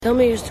Tell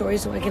me your story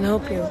so I can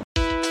help you.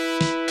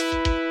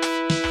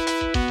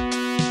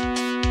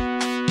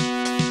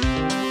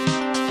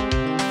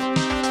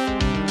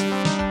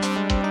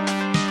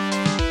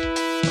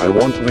 I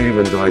won't leave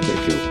until I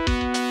take you.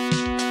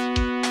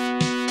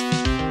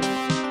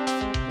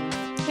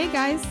 Hey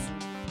guys,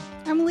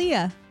 I'm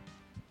Leah.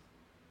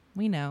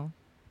 We know.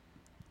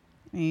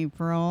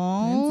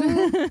 April.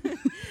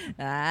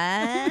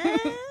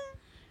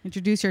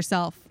 Introduce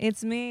yourself.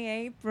 It's me,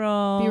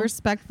 April. Be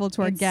respectful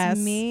to our guests.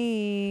 It's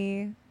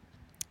me.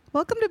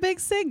 Welcome to Big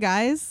Sig,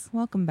 guys.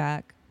 Welcome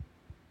back.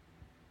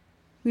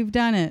 We've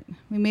done it.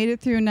 We made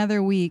it through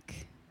another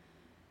week.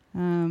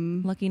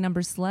 Lucky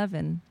number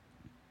 11.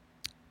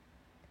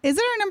 Is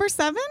it our number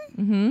 7?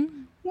 Mm-hmm.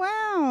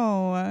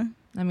 Wow.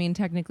 I mean,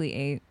 technically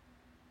 8.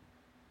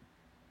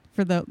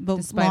 For the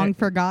Despite long it-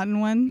 forgotten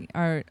one.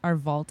 Our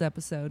vault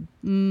episode.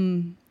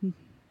 You'll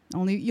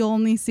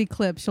only see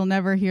clips. You'll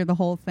never hear the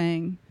whole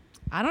thing.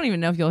 I don't even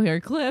know if you'll hear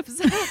clips.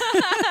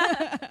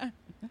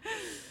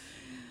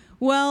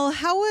 Well,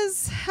 how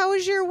was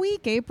your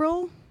week,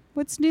 April?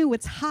 What's new?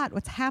 What's hot?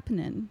 What's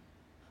happening?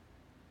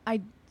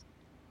 I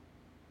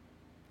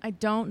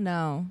don't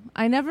know.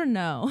 I never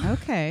know.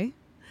 Okay.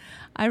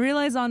 I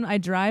realize I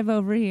drive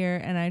over here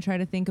and I try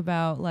to think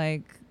about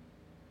like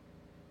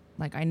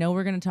I know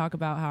we're going to talk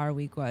about how our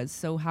week was.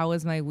 So how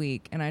was my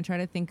week? And I try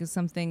to think of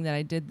something that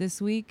I did this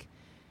week.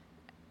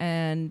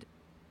 And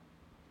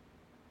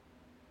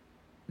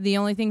the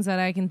only things that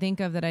I can think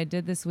of that I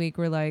did this week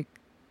were like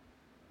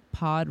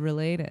pod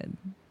related.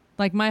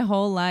 Like my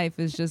whole life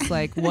is just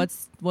like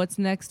what's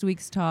next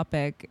week's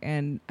topic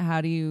and how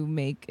do you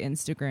make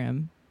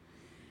Instagram?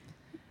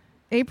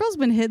 April's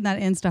been hitting that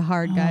Insta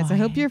hard, guys. I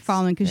hope you're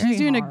following because she's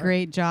doing a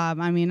great job.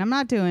 I mean, I'm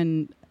not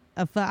lifting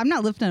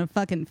a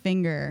fucking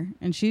finger,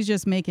 and she's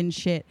just making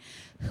shit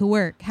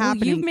work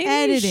happening. Maybe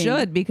editing. you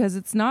should because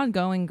it's not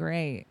going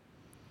great.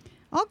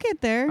 I'll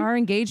get there. Our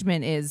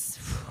engagement is.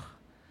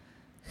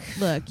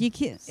 Look, you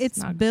can't. It's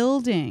not-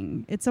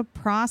 building. It's a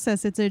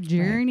process. It's a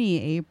journey,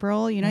 right.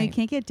 April. You know, you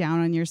can't get down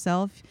on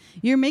yourself.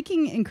 You're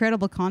making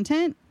incredible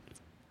content,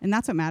 and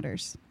that's what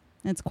matters.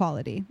 It's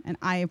quality, and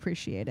I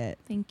appreciate it.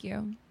 Thank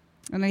you.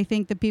 And I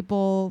think the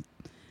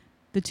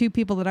two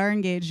people that are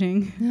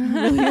engaging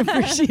really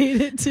appreciate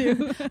it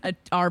too.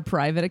 Our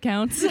private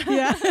accounts.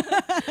 Yeah.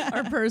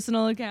 Our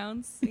personal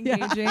accounts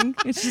engaging.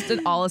 Yeah. It's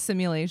just all a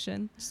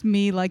simulation. Just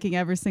me liking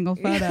every single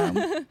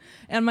photo.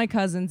 And my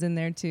cousin's in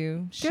there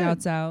too. Good.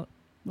 Shouts out.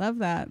 Love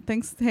that.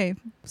 Thanks. Hey,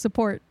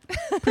 support.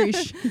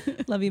 Preach.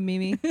 Love you,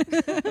 Mimi.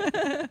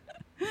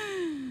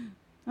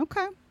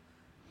 Okay.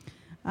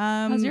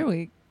 How's your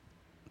week?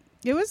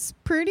 It was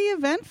pretty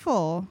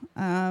eventful.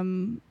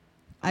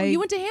 You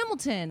went to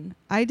Hamilton.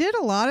 I did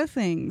a lot of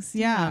things.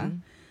 Yeah.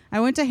 I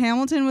went to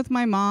Hamilton with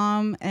my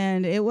mom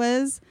and it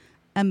was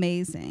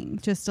amazing.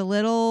 Just a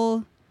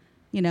little,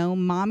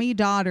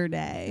 mommy-daughter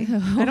day.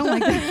 I don't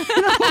like that.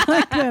 I don't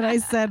like that I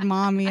said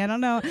mommy. I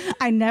don't know.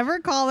 I never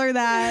call her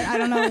that. I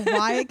don't know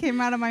why it came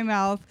out of my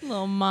mouth. A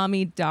little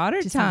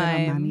mommy-daughter Just time. a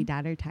little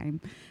mommy-daughter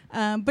time.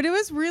 But it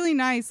was really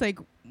nice. Like,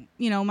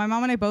 my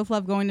mom and I both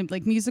love going to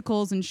like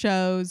musicals and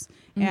shows.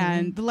 Mm-hmm.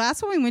 And the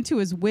last one we went to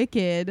was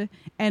Wicked.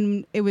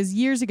 And it was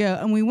years ago.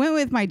 And we went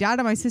with my dad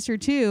and my sister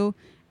too.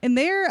 And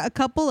they're a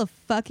couple of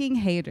fucking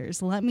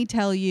haters, let me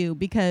tell you,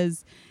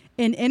 because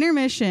in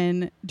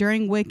intermission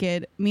during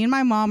Wicked, me and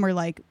my mom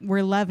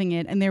we're loving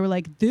it. And they were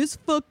like, this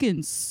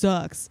fucking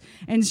sucks.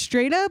 And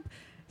straight up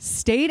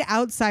stayed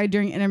outside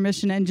during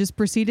intermission and just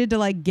proceeded to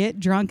like get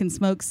drunk and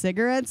smoke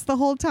cigarettes the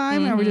whole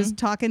time. Mm-hmm. And we're just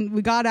talking.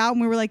 We got out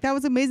and we were like, that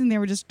was amazing. They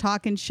were just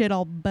talking shit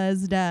all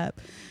buzzed up.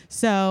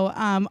 So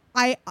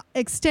I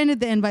extended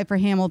the invite for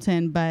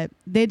Hamilton, but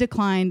they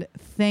declined,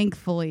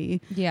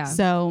 thankfully. Yeah.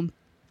 So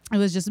it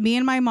was just me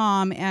and my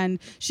mom, and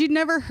she'd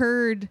never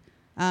heard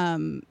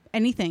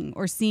anything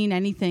or seen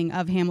anything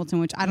of Hamilton,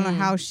 which I don't know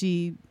how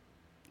she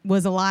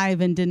was alive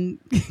and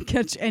didn't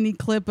catch any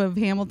clip of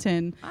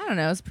Hamilton. I don't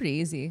know. It's pretty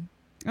easy.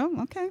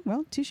 Oh, okay.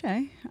 Well, touche.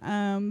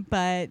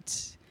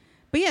 But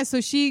yeah,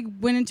 so she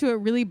went into it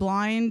really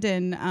blind,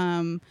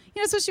 and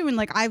especially when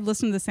like I've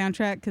listened to the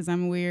soundtrack because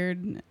I'm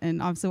weird and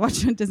obviously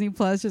watching on Disney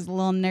Plus, just a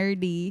little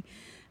nerdy,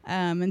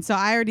 and so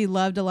I already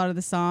loved a lot of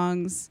the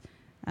songs,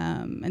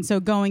 and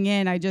so going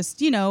in, I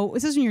just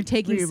especially when you're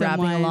taking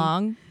someone rapping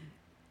along.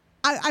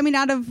 I mean,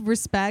 out of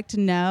respect,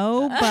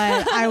 no,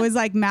 but I was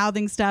like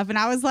mouthing stuff and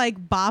I was like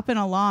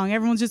bopping along.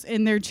 Everyone's just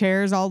in their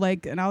chairs all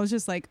like, and I was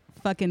just like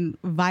fucking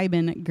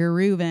vibing,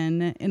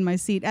 grooving in my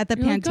seat at the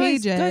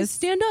Pantages. Like, guys,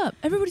 stand up.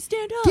 Everybody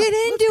stand up. Get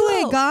into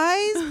it,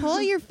 guys.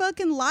 Pull your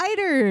fucking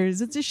lighters.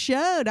 It's a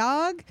show,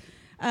 dog.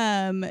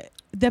 The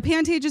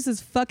Pantages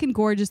is fucking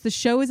gorgeous. The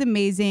show is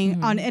amazing.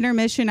 Mm-hmm. On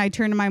intermission, I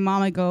turn to my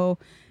mom. I go,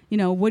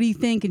 what do you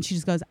think? And she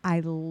just goes,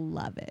 I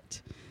love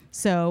it.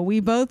 So we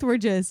both were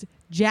just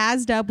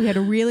jazzed up. We had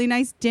a really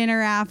nice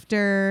dinner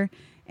after.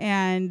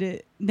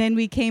 And then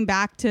we came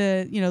back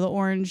to, the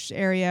Orange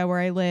area where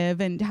I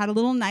live and had a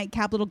little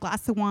nightcap, little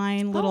glass of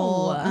wine,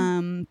 little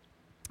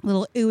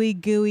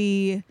ooey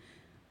gooey.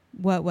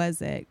 What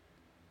was it?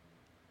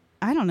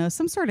 I don't know,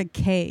 some sort of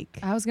cake.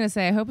 I was gonna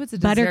say, I hope it's a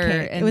Butter dessert.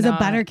 cake. And It was a not-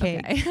 butter cake.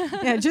 okay.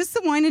 Yeah, just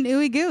the wine and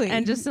ooey gooey.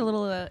 And just a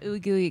little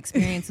ooey gooey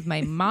experience with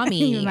my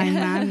mommy. My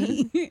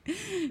mommy.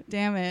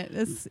 Damn it.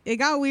 It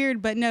got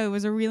weird, but no, it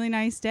was a really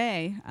nice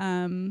day.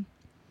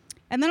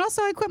 And then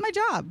also I quit my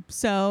job.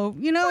 So,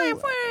 you know,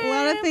 a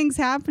lot of things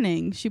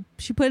happening. She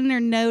put in her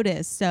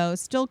notice, so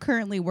still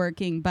currently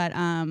working, but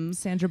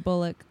Sandra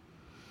Bullock.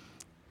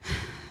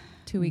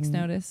 2 weeks Mm.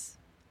 notice.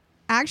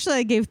 actually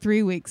I gave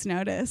 3 weeks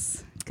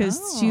notice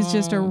because she's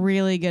just a Oh.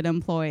 really good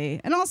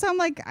employee. And also I'm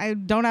like, I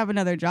don't have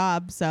another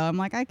job, so I'm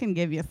like, I can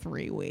give you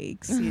 3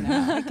 weeks, you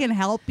know. I can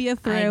help you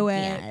through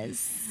it.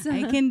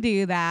 I can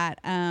do that.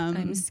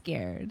 I'm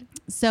scared.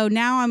 So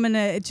now I'm going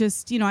to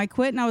just, you know, I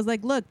quit and I was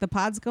like, look, the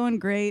pod's going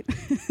great.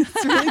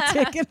 It's really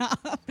taking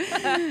off.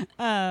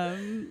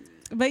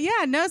 But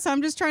yeah, no, so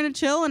I'm just trying to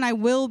chill and I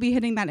will be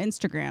hitting that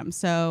Instagram.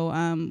 So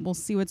we'll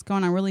see what's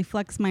going on. Really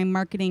flex my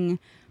marketing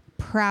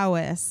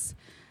prowess.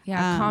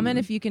 Yeah, comment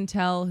if you can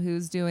tell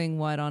who's doing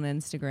what on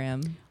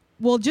Instagram.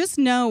 Well, just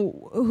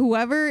know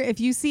whoever, if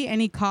you see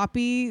any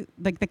copy,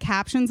 like the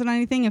captions and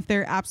anything, if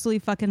they're absolutely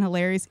fucking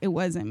hilarious, it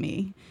wasn't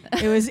me.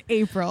 It was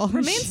April.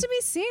 Remains to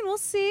be seen. We'll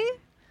see.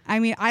 I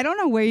mean, I don't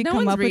know where you No come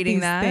one's up with reading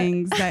these that.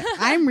 things that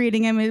I'm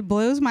reading them. It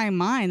blows my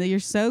mind that you're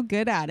so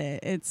good at it.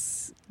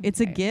 It's a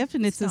Okay. gift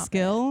and it's a Stop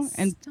skill it.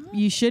 and Stop.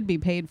 you should be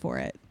paid for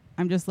it.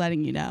 I'm just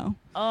letting you know.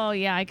 Oh,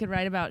 yeah, I could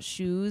write about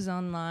shoes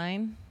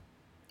online.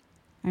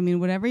 I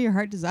mean, whatever your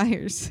heart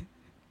desires.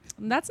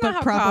 That's But not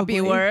how probably.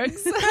 copy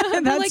works.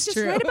 They're That's like, just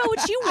true. write about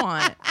what you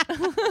want.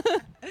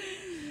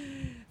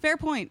 Fair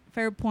point.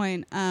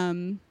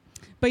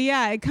 But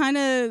yeah, it kind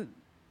of,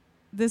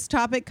 this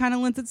topic kind of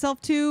lends itself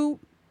to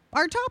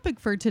our topic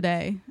for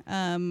today,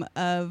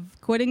 of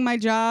quitting my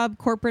job,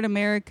 corporate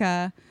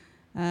America,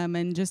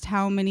 and just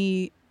how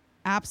many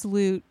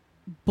absolute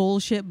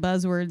bullshit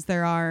buzzwords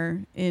there are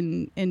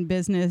in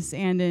business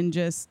and in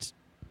just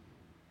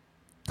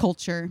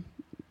culture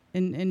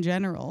in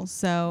general.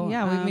 So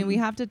Yeah, I mean, we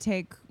have to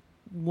take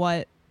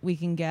what we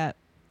can get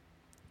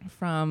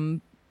from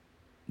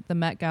the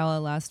Met Gala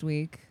last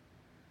week.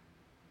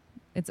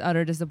 It's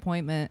utter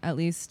disappointment. At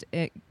least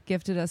it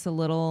gifted us a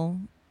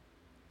little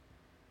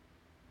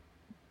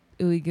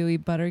ooey gooey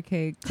butter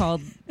cake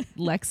called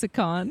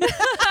Lexicon.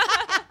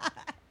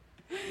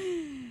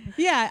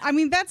 Yeah, I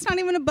mean, that's not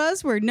even a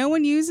buzzword. No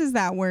one uses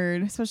that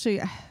word,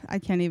 especially I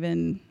can't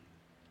even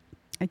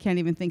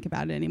think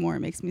about it anymore.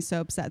 It makes me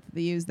so upset that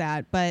they use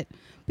that. But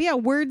yeah,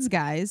 words,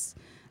 guys.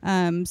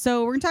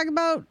 So we're going to talk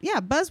about,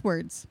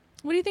 buzzwords.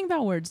 What do you think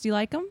about words? Do you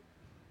like them?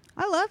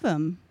 I love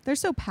them. They're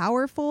so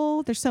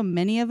powerful. There's so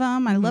many of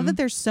them. I love that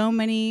there's so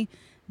many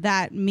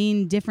that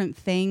mean different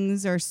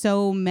things, or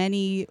so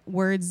many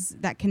words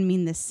that can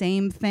mean the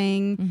same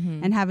thing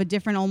and have a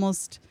different,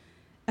 almost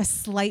a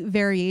slight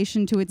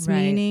variation to its Right.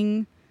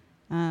 meaning.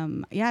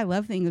 I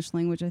love the English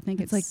language. I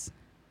think it's like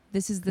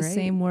This is the Great.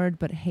 same word,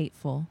 but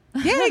hateful.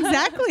 yeah,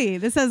 exactly.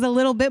 This has a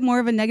little bit more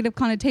of a negative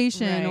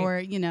connotation, Right. or,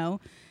 you know,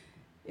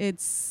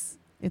 it's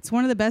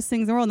one of the best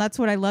things in the world. And that's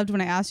what I loved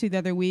when I asked you the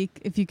other week,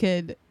 if you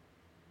could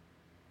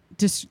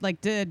just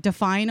like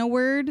define a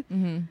word.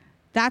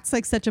 That's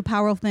like such a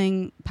powerful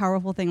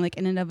thing, like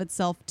in and of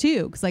itself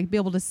too. Cause like be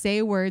able to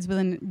say words, but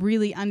then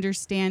really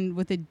understand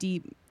with a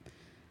deep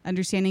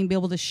understanding, be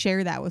able to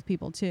share that with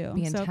people too.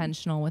 Be So-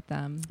 intentional with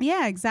them.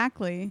 Yeah,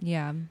 exactly.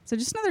 Yeah. So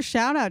just another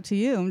shout out to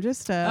you. I'm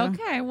just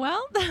Okay,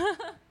 well,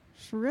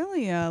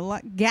 really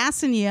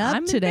gassing you up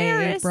I'm today,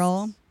 embarrassed.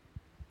 April.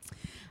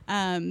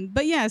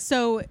 But yeah,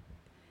 so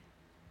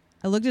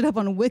I looked it up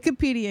on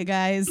Wikipedia,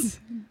 guys.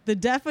 The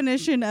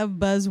definition of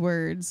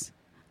buzzwords: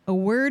 a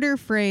word or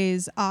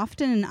phrase,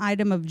 often an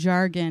item of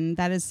jargon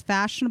that is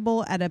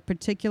fashionable at a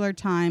particular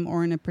time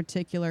or in a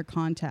particular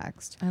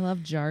context. I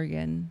love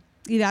jargon.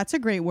 Yeah, that's a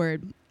great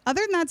word.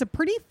 Other than that, it's a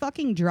pretty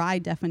fucking dry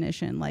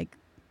definition. Like,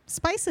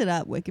 spice it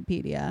up,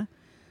 Wikipedia.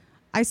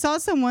 I saw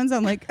some ones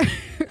on like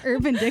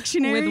Urban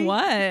Dictionary. With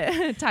what?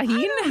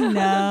 Tahini?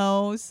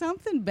 No,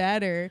 something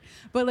better.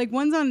 But like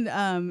ones on,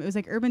 it was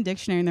like Urban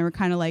Dictionary, and they were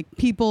kind of like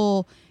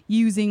people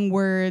using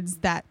words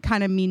that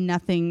kind of mean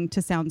nothing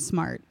to sound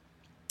smart.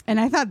 And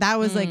I thought that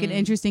was like an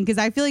interesting, because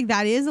I feel like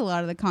that is a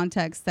lot of the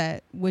context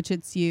that which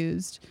it's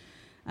used.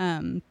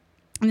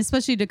 And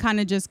especially to kind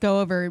of just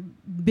go over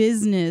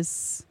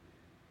business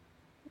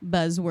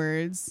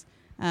buzzwords.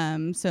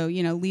 So,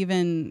 you know,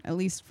 leaving, at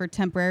least for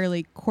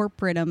temporarily,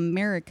 corporate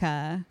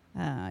America.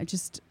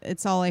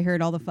 It's all I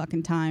heard all the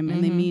fucking time,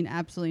 and they mean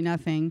absolutely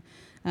nothing.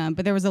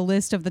 But there was a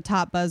list of the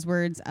top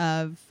buzzwords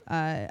of,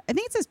 I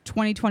think it says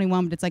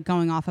 2021, but it's like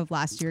going off of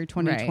last year,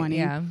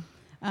 2020. Right,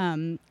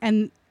 yeah.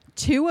 And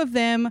 2 of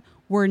them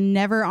were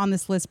never on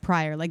this list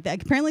prior. Like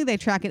apparently they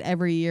track it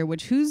every year,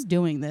 which who's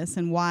doing this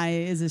and why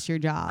is this your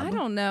job? I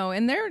don't know.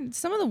 And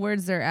some of the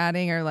words they're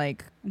adding are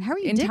like And how are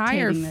you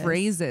entire dictating this?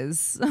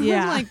 phrases.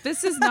 Yeah. Like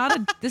this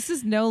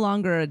is no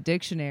longer a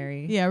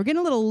dictionary. Yeah, we're getting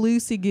a little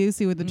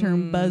loosey-goosey with the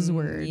term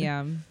buzzword.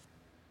 Yeah.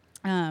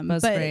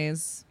 Buzz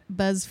Phrase.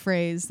 Buzz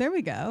phrase. There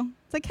we go.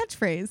 It's like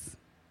catchphrase.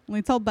 Only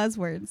it's all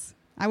buzzwords.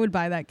 I would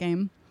buy that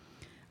game.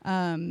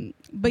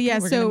 But yeah,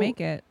 we're so gonna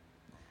make it.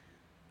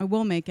 I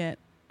will make it,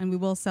 and we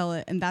will sell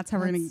it, and that's how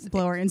we're gonna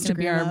blow our It's gonna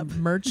be Instagram our up.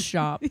 merch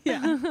shop.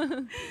 Yeah.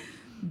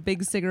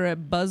 Big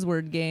cigarette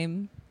buzzword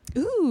game.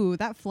 Ooh,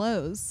 that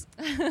flows.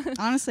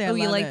 Honestly, I Oh, love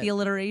you like it. the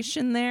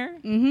alliteration there?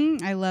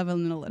 Mm-hmm. I love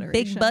an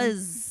alliteration. Big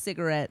buzz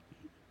cigarette.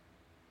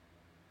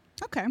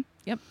 Okay.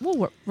 Yep. We'll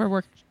work We'll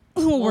work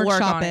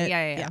workshop on it. it.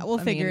 Yeah. We'll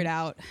I figure mean, it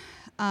out.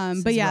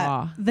 this But is yeah,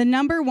 raw. the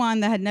number one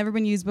that had never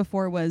been used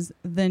before was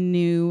the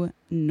new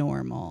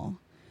normal.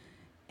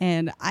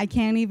 And I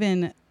can't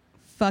even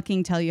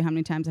fucking tell you how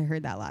many times I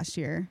heard that last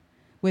year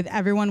with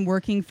everyone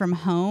working from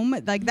home.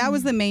 Like that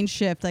was the main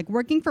shift, like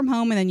working from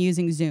home and then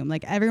using Zoom.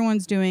 Like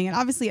everyone's doing it.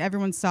 Obviously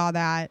everyone saw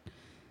that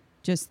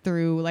just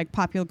through like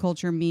popular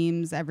culture,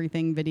 memes,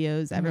 everything,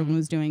 videos. Everyone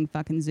was doing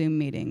fucking Zoom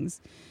meetings.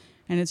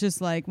 And it's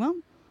just like, well,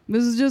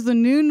 this is just the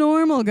new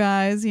normal,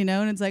 guys, you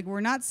know? And it's like, we're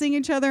not seeing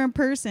each other in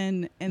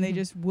person. And they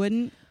just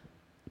wouldn't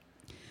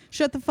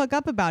shut the fuck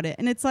up about it.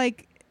 And it's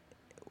like,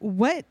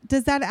 what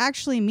does that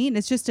actually mean?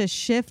 It's just a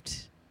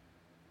shift.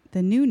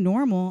 The new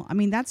normal. I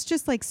mean, that's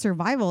just like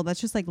survival. That's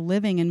just like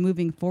living and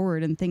moving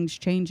forward and things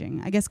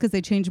changing. I guess because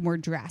they changed more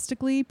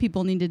drastically,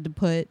 people needed to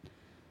put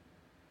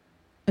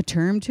a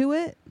term to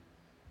it.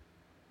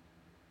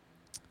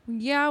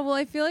 Yeah, well,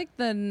 I feel like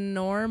the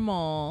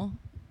normal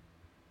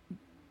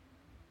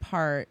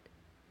part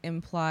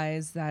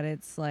implies that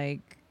it's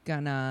like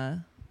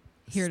gonna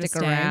Here to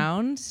stick stay.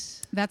 around.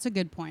 That's a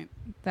good point.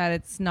 That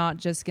it's not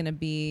just gonna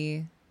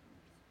be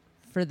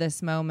for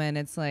this moment.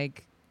 It's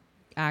like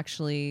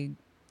actually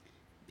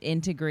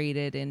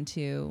integrated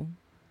into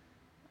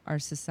our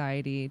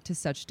society to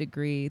such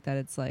degree that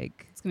it's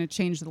like, It's going to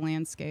change the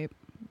landscape.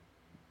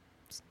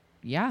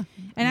 yeah.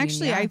 And I mean,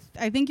 actually, yeah.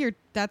 I think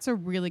that's a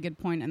really good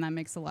point, and that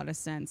makes a lot of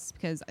sense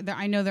because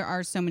I know there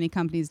are so many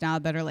companies now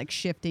that are like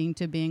shifting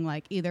to being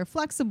like either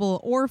flexible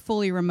or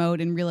fully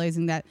remote, and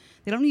realizing that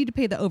they don't need to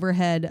pay the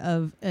overhead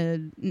of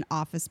an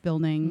office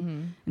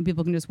building, and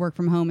people can just work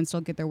from home and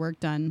still get their work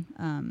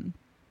done.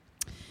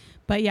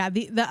 But yeah,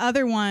 the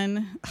other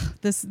one,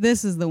 this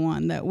is the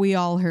one that we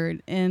all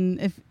heard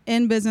if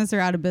in business or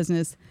out of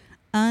business,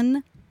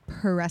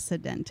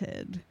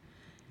 unprecedented.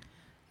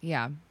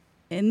 Yeah.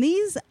 In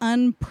these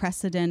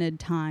unprecedented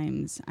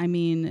times, I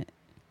mean,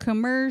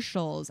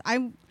 commercials.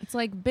 It's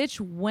like, bitch,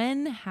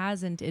 when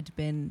hasn't it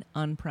been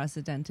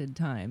unprecedented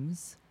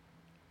times?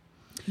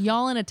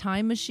 Y'all in a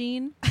time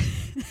machine?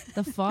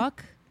 The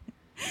fuck?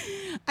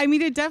 I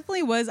mean, it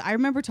definitely was. I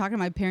remember talking to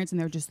my parents, and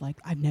they were just like,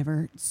 "I've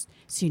never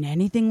seen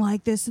anything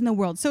like this in the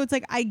world." So it's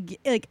like, I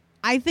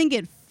think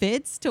it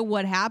fits to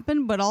what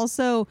happened, but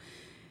also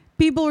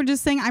people were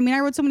just saying. I mean,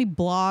 I wrote so many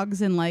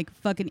blogs and like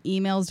fucking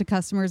emails to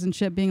customers and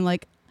shit, being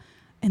like,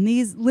 and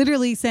these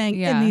literally saying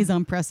in these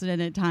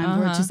unprecedented times,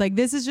 where it's just like,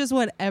 this is just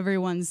what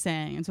everyone's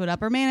saying. It's what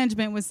upper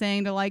management was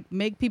saying to like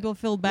make people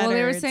feel better. Well,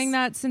 they were saying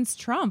that since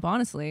Trump,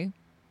 honestly.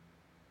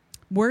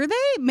 Were they?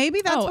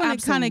 Maybe that's when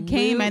it kind of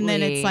came, and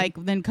then it's absolutely.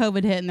 like, then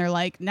COVID hit, and they're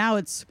like, now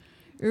it's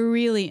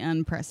really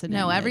unprecedented.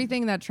 No,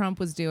 everything that Trump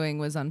was doing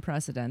was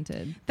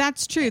unprecedented.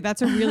 That's true.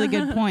 That's a really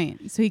good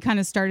point. So he kind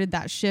of started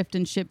that shift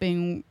in shit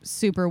being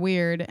super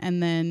weird,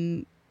 and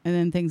then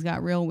things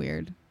got real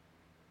weird.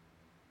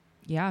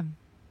 Yeah.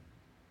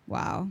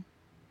 Wow.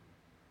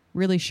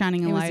 Really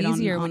shining a It was light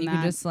easier on when you that.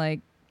 could just like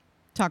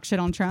Talk shit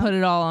on Trump. put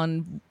it all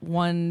on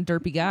one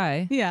derpy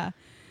guy. Yeah.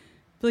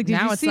 Like, did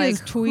Now you it's see like, his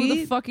tweet? who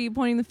the fuck are you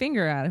pointing the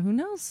finger at? Who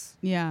knows?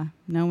 Yeah,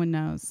 no one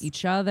knows.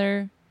 Each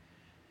other.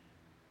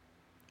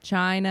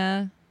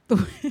 China. Do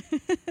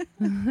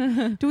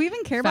we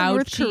even care about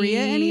North Fauci.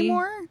 Korea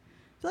anymore? I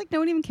feel like no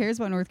one even cares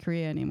about North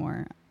Korea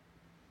anymore.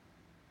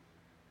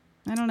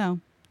 I don't know.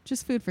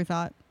 Just food for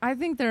thought. I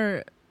think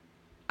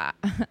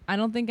I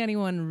don't think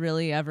anyone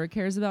really ever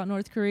cares about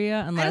North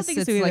Korea unless think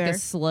it's so like either. a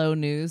slow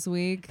news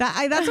week. That's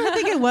what I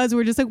think it was.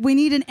 We're just like, we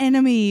need an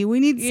enemy. We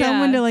need Yeah.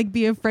 someone to like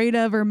be afraid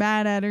of or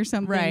mad at or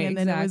something. Right, And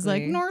then it was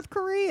like exactly. North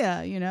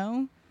Korea, you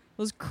know?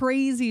 Those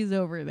crazies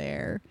over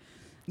there.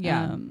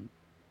 Yeah.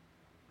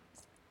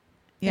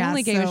 They Yeah.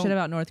 only gave a so- shit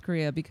about North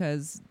Korea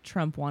because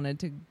Trump wanted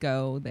to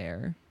go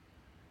there.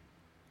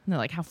 And they're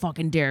like, how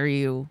fucking dare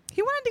you?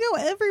 He wanted to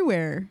go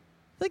everywhere.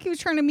 I feel like he was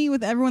trying to meet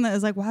with everyone that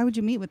was like, why would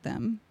you meet with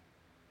them?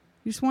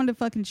 You just wanted to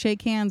fucking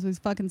shake hands with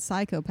fucking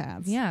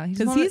psychopaths. Yeah. He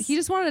 'Cause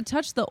just wanted to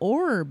touch the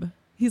orb.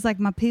 he's like,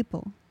 my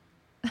people.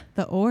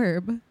 The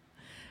orb.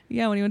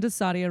 Yeah, when he went to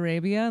Saudi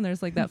Arabia and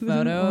there's like that The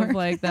photo of orb.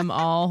 like them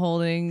all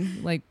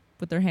holding like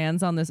with their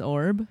hands on this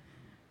orb.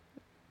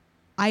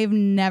 I've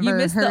never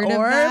missed the heard of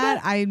orb?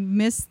 that. I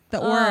missed the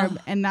orb, Ugh.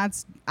 and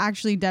that's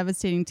actually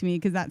devastating to me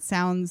because that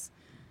sounds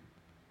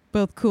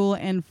both cool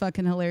and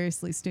fucking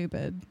hilariously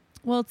stupid.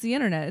 Well, it's the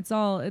internet. It's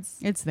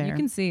there. You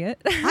can see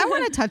it. I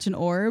want to touch an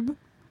orb.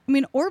 I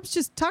mean, orb's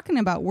just talking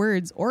about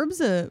words. Orb's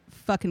a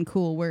fucking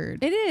cool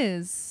word. It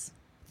is.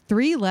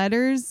 3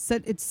 letters.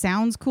 It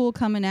sounds cool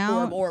coming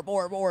out.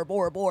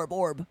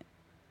 Orb.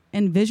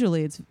 And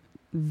visually, it's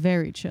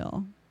very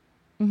chill.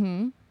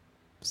 Mm-hmm.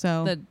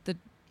 So The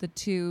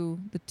two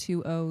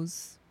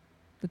O's,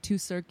 the two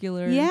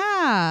circular.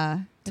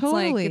 yeah,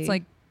 totally. It's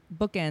like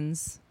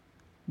bookends.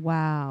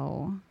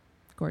 Wow.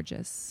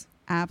 Gorgeous.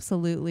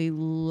 Absolutely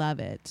love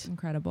it.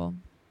 Incredible.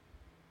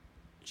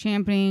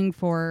 Championing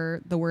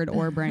for the word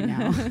orb right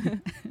now.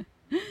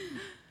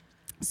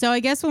 So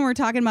I guess when we're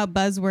talking about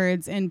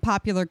buzzwords in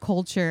popular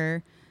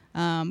culture,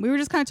 we were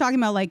just kind of talking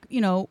about like,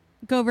 you know,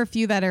 go over a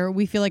few that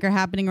we feel like are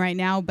happening right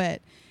now.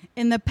 But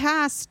in the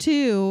past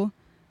too,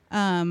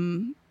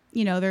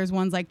 you know, there's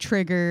ones like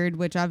triggered,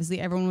 which obviously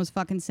everyone was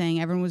fucking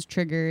saying. Everyone was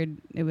triggered.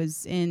 It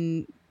was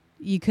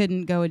you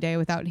couldn't go a day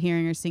without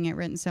hearing or seeing it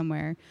written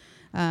somewhere.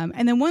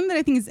 And then one that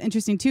I think is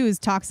interesting too is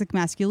toxic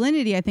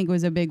masculinity. I think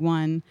was a big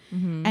one.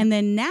 Mm-hmm. And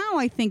then now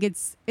I think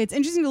it's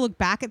interesting to look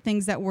back at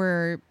things that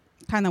were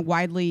kind of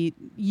widely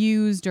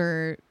used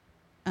or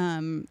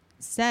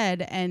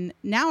said. And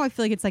now I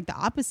feel like it's like the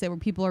opposite, where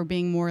people are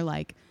being more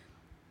like,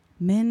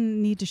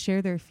 men need to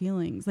share their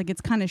feelings. Like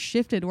it's kind of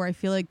shifted where I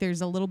feel like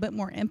there's a little bit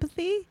more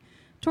empathy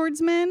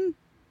towards men.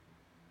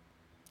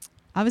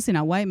 Obviously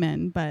not white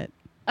men, but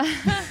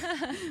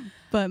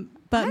but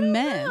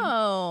men.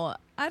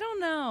 I don't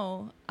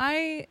know.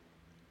 I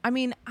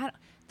mean,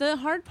 the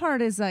hard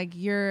part is like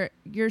you're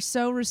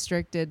so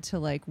restricted to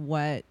like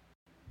what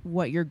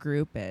your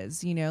group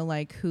is, you know,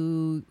 like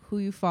who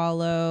you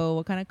follow,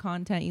 what kind of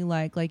content you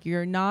like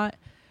you're not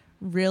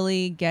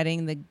really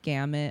getting the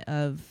gamut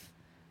of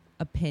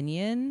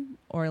opinion,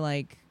 or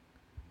like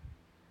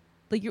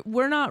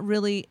we're not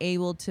really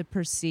able to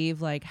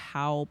perceive like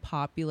how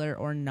popular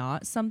or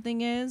not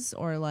something is,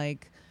 or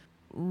like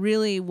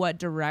really what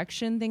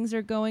direction things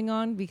are going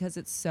on, because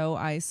it's so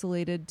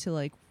isolated to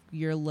like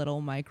your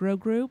little micro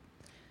group.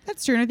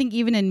 That's true. And I think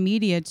even in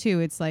media too,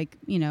 it's like,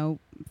 you know,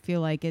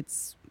 feel like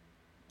it's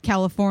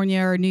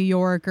California or New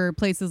York or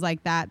places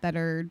like that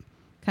are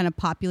kind of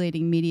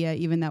populating media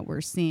even that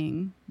we're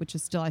seeing, which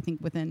is still, I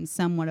think, within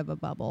somewhat of a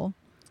bubble,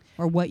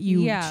 or what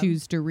you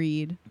choose to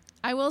read.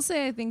 I will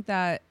say, I think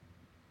that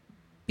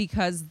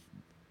because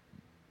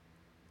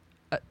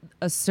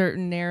a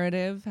certain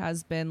narrative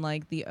has been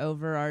like the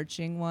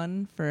overarching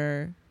one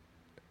for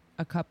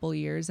a couple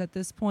years at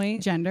this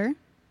point. Gender?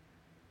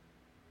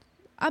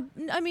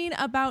 I mean,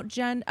 about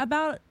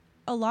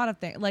a lot of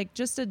things, like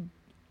just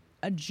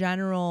a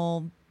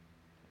general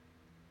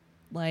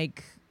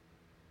like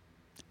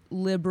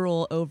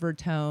liberal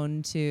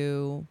overtone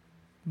to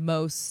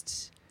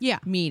most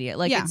media.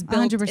 Like it's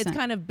built, 100%. It's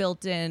kind of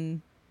built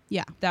in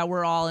that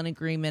we're all in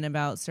agreement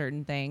about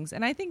certain things.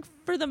 And I think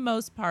for the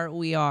most part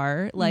we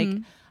are. Like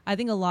I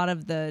think a lot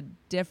of the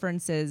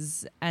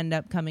differences end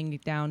up coming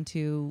down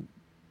to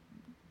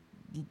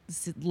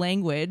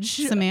language.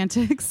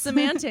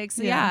 Semantics.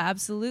 Yeah,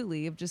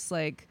 absolutely. Of just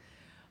like,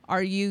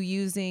 are you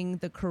using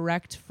the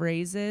correct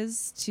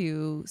phrases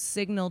to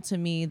signal to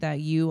me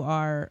that you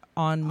are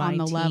on my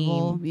team?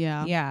 Level?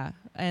 Yeah. Yeah.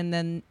 And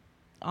then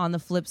on the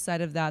flip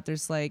side of that,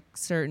 there's like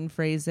certain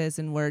phrases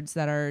and words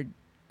that are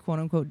quote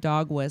unquote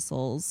dog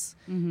whistles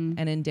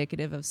and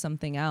indicative of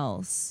something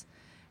else.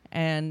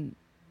 And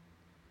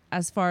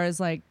as far as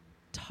like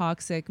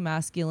toxic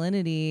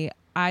masculinity,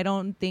 I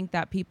don't think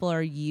that people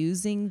are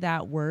using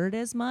that word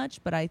as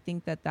much, but I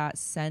think that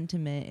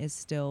sentiment is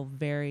still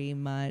very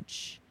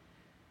much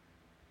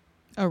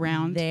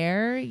around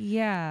there.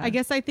 Yeah. I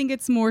guess I think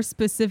it's more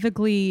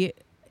specifically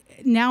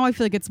now, I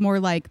feel like it's more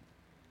like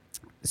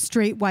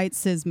straight white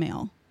cis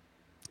male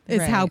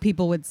is how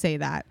people would say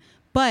that.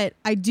 But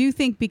I do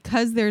think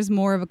because there's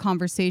more of a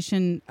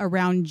conversation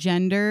around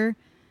gender,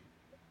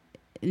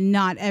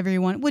 not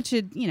everyone, which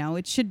it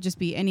should just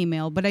be any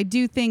male, but I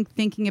do think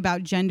thinking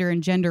about gender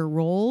and gender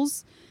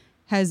roles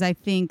has, I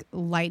think,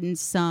 lightened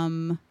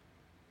some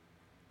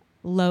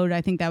load.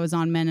 I think that was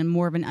on men, and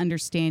more of an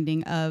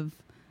understanding of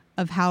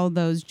how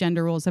those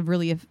gender roles have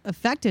really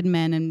affected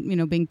men, and, you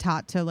know, being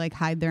taught to like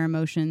hide their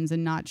emotions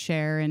and not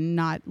share and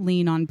not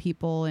lean on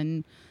people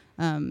and,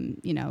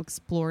 you know,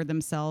 explore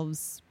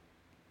themselves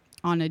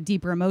on a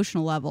deeper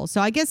emotional level.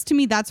 So I guess to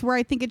me, that's where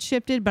I think it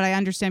shifted, but I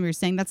understand what you're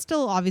saying. That's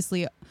still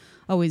obviously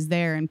always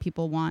there, and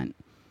people want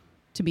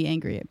to be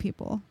angry at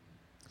people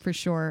for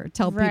sure.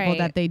 Tell people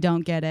that they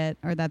don't get it,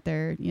 or that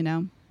they're, you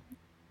know.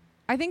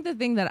 I think the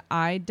thing that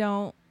I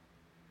don't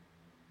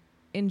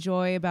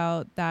enjoy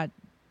about that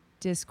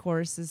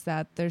discourse is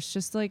that there's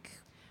just like,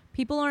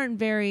 people aren't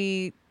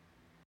very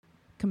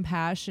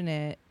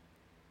compassionate,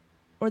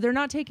 or they're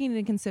not taking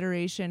into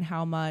consideration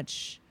how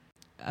much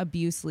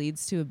abuse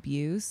leads to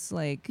abuse.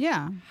 Like,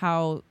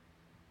 how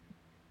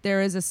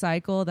there is a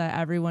cycle that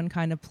everyone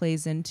kind of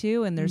plays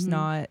into, and there's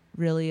not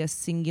really a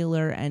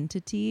singular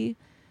entity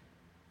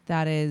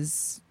that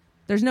is,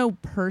 there's no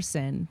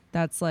person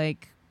that's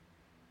like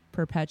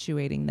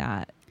perpetuating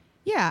that.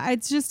 Yeah,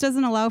 it just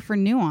doesn't allow for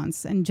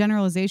nuance, and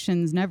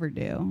generalizations never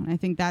do. I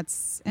think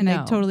that's, and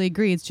I totally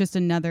agree. It's just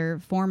another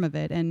form of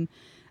it. And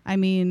I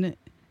mean,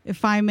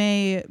 if I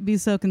may be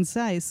so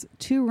concise,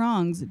 2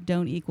 wrongs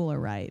don't equal a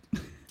right.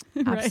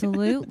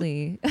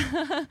 Absolutely.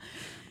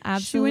 Absolutely.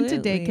 She went to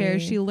daycare.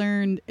 She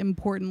learned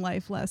important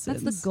life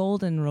lessons. That's the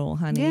golden rule,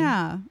 honey.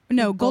 Yeah.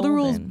 No, golden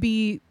rules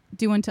be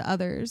do unto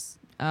others.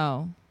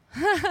 Oh.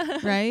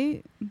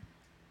 Right?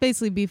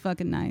 Basically be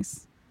fucking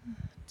nice.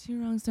 Two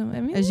wrongs don't.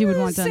 I mean, As you would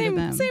want done to same,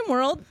 them. Same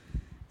world.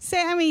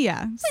 Same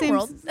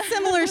world.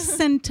 similar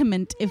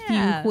sentiment, if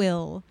Yeah. you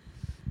will.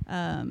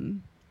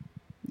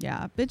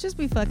 Yeah, bitches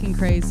be fucking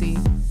crazy.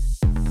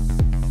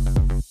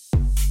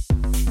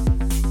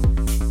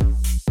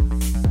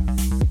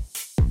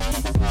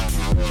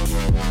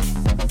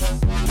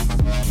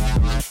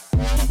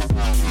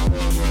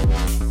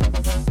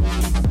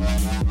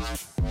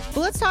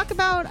 But let's talk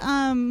about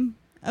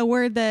a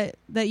word that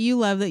you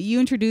love, that you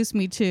introduced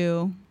me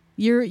to.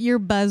 Your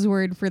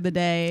buzzword for the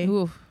day.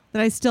 Oof.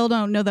 That I still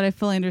don't know that I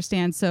fully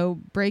understand. So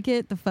break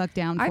it the fuck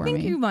down for me. I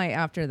think you might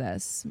after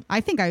this.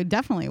 I think I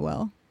definitely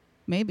will.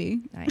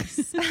 Maybe.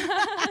 Nice.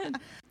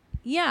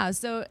 Yeah.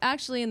 So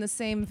actually, in the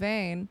same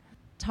vein,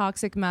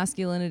 toxic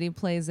masculinity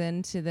plays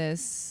into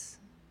this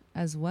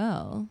as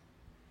well.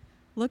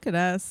 Look at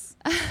us.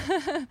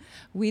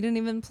 We didn't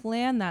even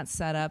plan that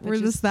setup. We're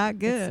just that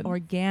good. It's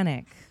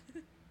organic,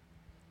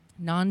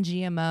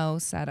 non-GMO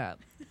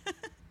setup.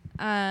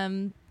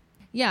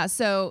 Yeah.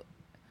 So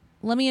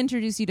let me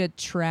introduce you to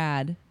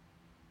trad.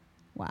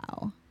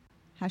 Wow.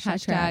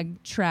 Hashtag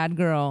trad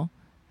girl.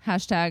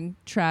 Hashtag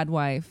trad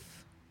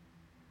wife.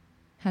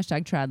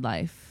 Hashtag trad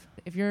life.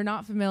 If you're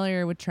not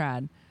familiar with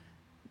trad,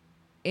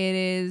 it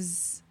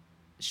is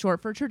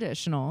short for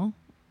traditional,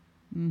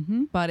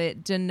 but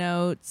it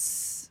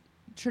denotes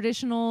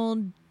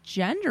traditional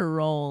gender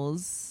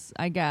roles,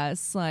 I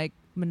guess, like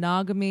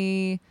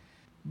monogamy,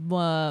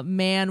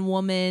 man,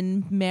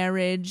 woman,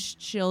 marriage,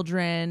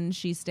 children.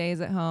 She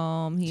stays at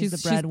home. He's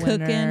the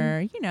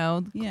breadwinner. You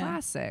know, the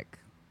classic.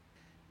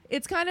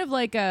 It's kind of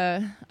like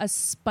a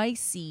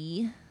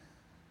spicy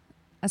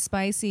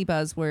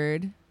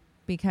buzzword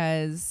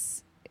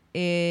because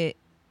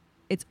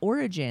its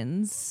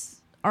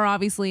origins are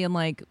obviously in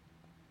like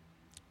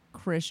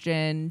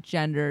Christian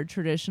gender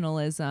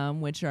traditionalism,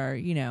 which are,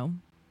 you know,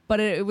 but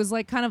it was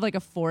like kind of like a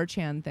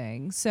 4chan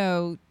thing.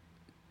 So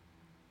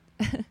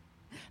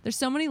there's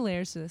so many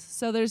layers to this.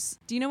 So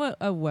do you know what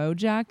a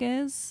Wojak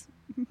is?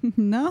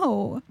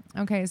 No.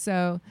 Okay,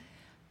 so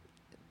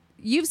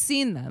you've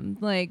seen them.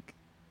 Like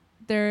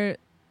they're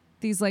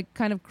these like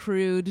kind of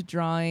crude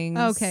drawings.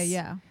 Okay,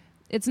 yeah.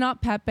 It's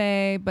not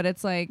Pepe, but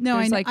it's like No,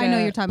 there's I like know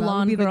a you're talking about.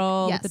 blonde It would be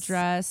girl yes. with a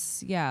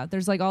dress. Yeah,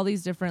 there's like all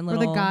these different Or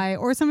little the guy,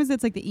 or sometimes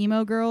it's like the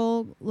emo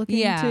girl looking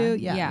too.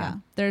 Yeah.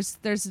 There's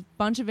a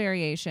bunch of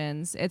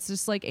variations. It's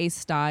just like a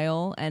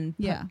style, and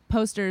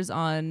posters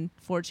on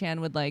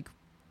 4chan would like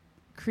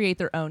create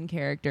their own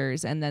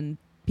characters, and then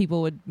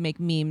people would make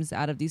memes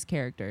out of these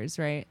characters,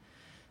 right?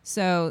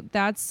 So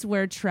that's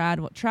where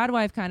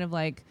Tradwife kind of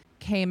like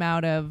came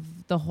out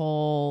of the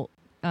whole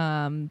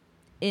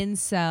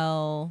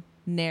incel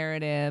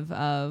narrative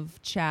of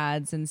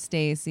Chads and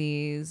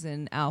Stacys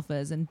and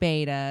alphas and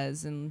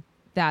betas, and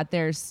that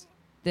there's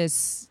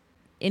this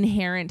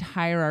inherent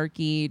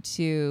hierarchy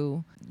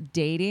to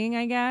dating,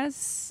 I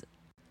guess.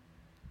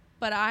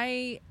 But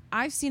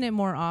I've seen it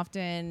more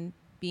often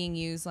being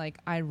used like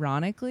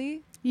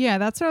ironically. Yeah,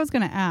 that's what I was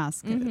going to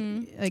ask.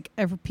 Like,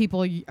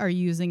 people are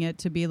using it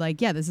to be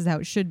like, yeah, this is how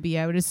it should be.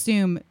 I would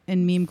assume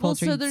in meme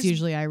culture, it's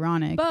usually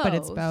ironic, but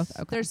it's both.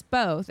 Okay. There's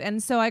both.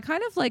 And so I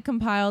kind of like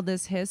compiled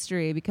this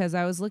history because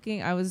I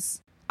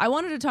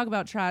wanted to talk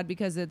about trad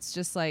because it's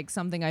just like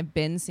something I've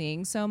been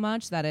seeing so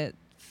much that it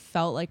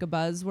felt like a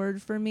buzzword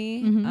for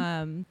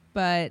me.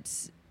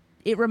 But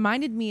it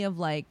reminded me of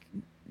like,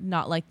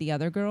 Not Like the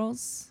Other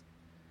Girls.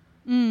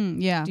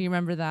 Yeah. Do you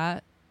remember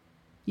that?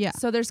 Yeah.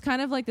 So there's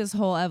kind of like this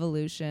whole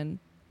evolution.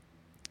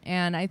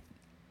 And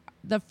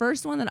the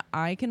first one that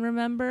I can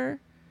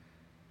remember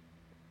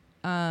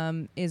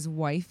is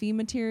wifey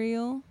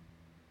material.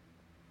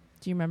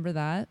 Do you remember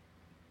that?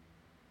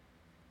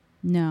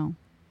 No.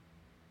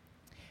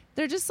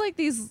 They're just like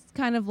these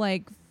kind of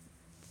like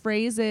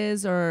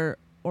phrases or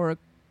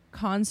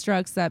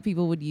constructs that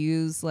people would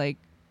use like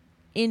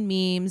in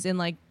memes, in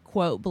like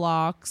quote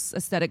blocks,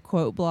 aesthetic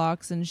quote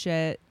blocks and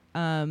shit.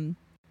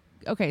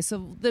 Okay,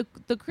 so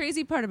the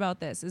crazy part about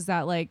this is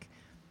that like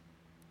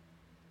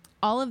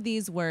all of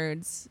these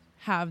words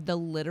have the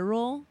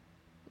literal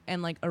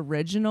and like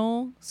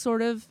original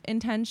sort of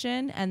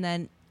intention, and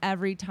then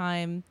every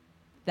time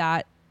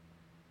that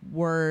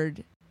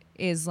word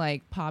is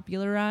like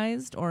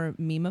popularized or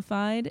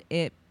memeified,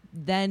 it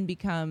then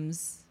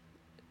becomes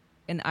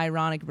an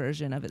ironic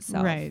version of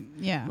itself. Right.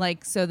 Yeah.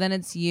 Like, so then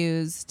it's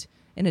used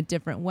in a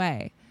different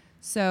way.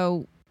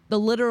 So the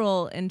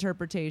literal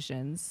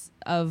interpretations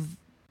of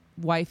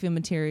waifu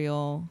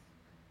material,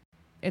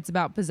 it's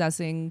about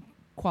possessing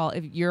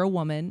if you're a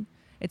woman,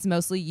 it's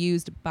mostly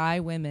used by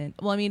women.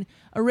 Well, I mean,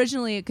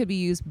 originally it could be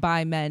used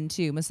by men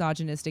too,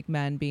 misogynistic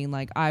men being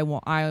like, I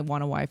want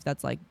a wife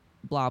that's like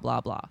blah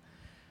blah blah.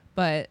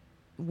 But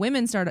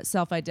women start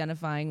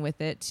self-identifying with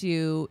it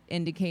to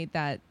indicate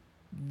that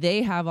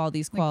they have all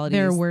these qualities.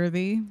 They're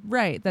worthy.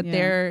 Right, that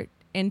they're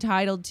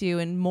entitled to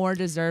and more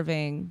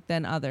deserving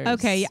than others.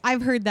 Okay,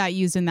 I've heard that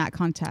used in that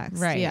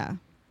context. Right. Yeah.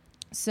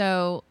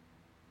 So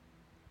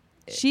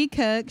she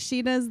cooks,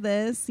 she does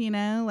this, you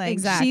know, like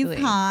exactly. she's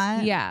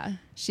hot. Yeah.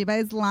 She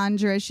buys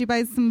lingerie. She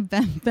buys some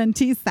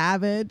Fenty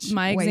Savage.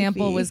 My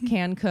example wifey. was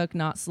can cook,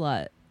 not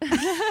slut.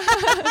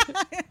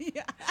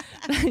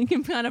 You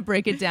can kind of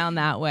break it down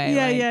that way.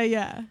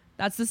 Yeah.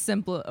 That's the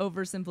simple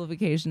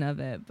oversimplification of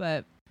it.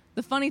 But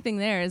the funny thing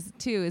there is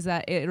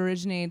that it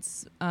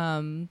originates,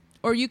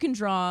 or you can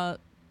draw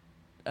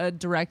a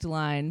direct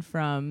line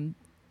from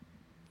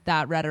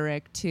that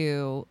rhetoric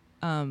to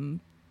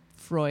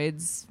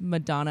Freud's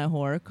Madonna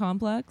whore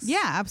complex.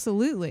 Yeah,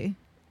 absolutely.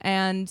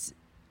 And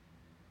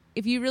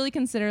if you really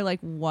consider like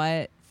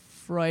what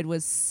Freud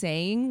was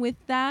saying with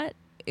that,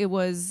 it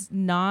was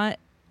not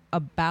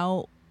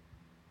about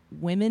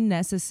women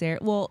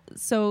necessarily. Well,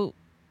 so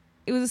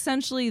it was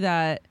essentially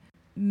that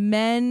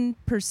men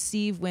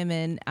perceive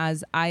women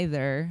as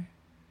either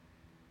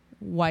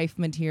wife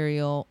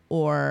material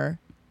or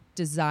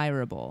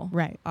desirable,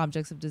 right?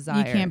 Objects of desire.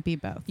 You can't be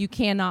both. You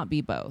cannot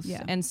be both.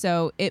 Yeah. And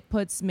so it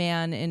puts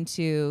man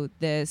into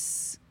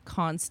this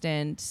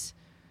constant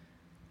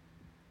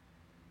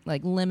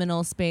like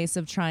liminal space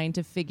of trying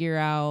to figure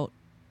out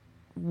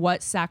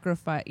what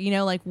sacrifice, you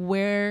know, like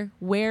where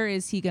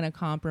is he going to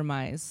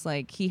compromise?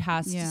 Like he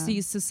has to,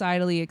 he's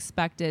societally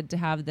expected to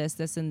have this,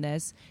 and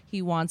this.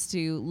 He wants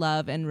to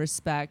love and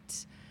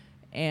respect,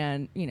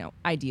 and, you know,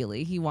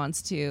 ideally he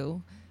wants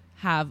to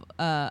have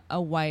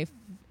a wife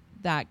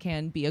that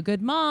can be a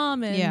good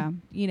mom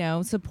and, you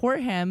know,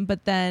 support him.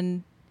 But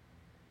then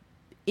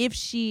if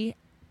she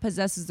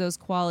possesses those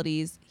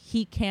qualities,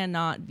 he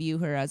cannot view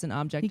her as an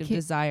object of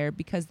desire,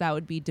 because that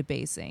would be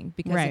debasing,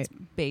 because it's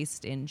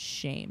based in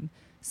shame,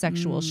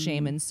 sexual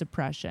shame and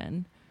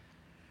suppression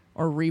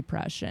or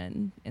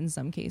repression in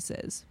some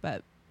cases.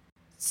 But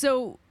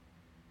so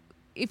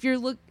if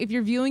you're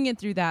viewing it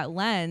through that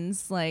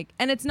lens, like,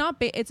 and it's not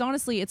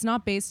it's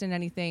not based in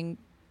anything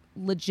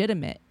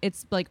legitimate.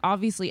 It's like,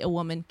 obviously a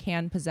woman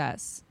can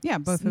possess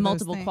both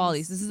multiple of those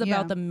qualities. This is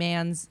about the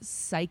man's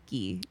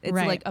psyche. It's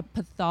like a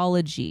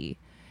pathology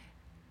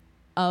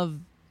of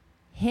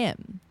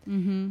him.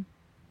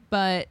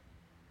 But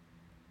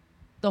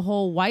the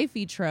whole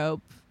wifey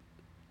trope,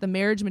 the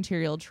marriage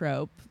material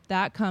trope,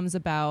 that comes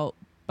about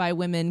by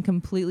women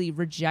completely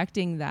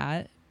rejecting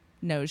that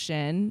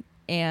notion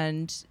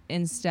and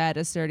instead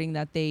asserting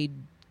that they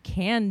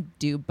can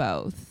do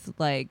both.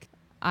 Like,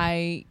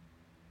 I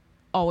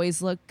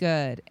always look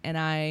good, and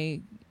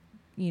I,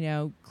 you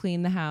know,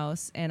 clean the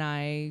house, and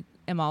I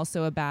am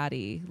also a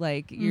baddie.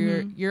 Like,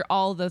 you're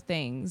all the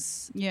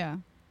things. Yeah.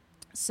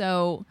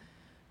 So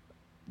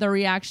the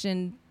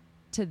reaction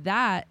to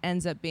that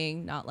ends up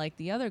being not like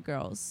the other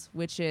girls,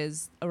 which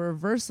is a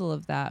reversal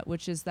of that,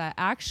 which is that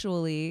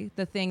actually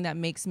the thing that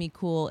makes me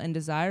cool and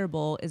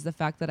desirable is the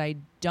fact that I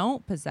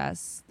don't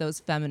possess those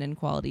feminine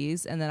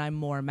qualities, and that I'm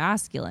more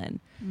masculine.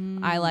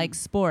 I like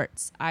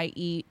sports. I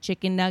eat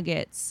chicken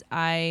nuggets.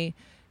 I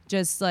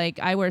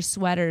wear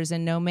sweaters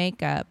and no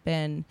makeup,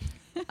 and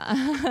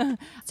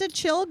it's a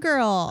chill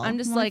girl. I'm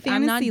just like,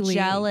 I'm not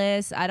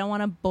jealous. I don't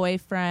want a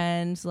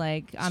boyfriend.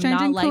 Like, I'm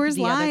not like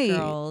the other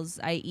girls.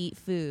 I eat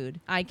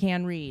food. I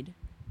can read.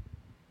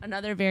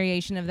 Another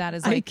variation of that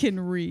is like, I can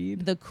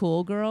read. The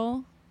cool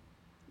girl.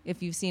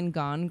 If you've seen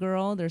Gone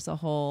Girl, there's a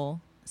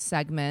whole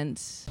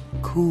segment.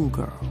 Cool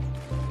girl.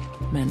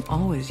 Men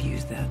always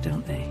use that,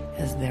 don't they?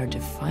 As their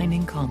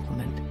defining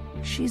compliment.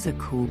 She's a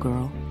cool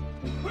girl.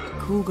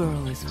 Cool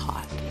girl is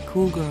hot.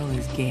 Cool girl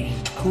is game.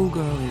 Cool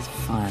girl is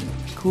fun.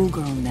 Cool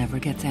girl never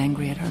gets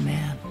angry at her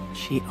man.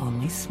 She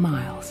only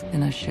smiles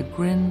in a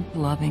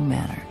chagrin-loving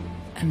manner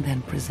and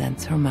then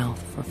presents her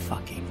mouth for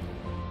fucking.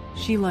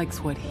 She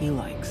likes what he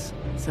likes,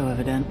 so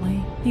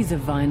evidently, he's a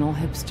vinyl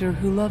hipster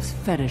who loves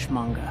fetish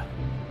manga.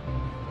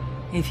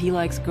 If he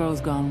likes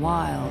Girls Gone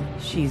Wild,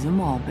 she's a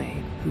mall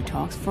babe who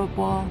talks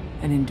football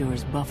and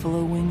endures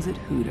buffalo wings at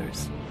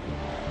Hooters.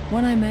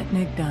 When I met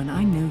Nick Dunn,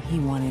 I knew he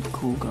wanted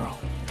cool girl.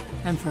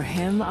 And for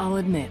him, I'll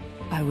admit,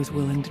 I was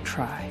willing to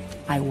try.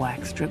 I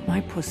wax stripped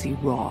my pussy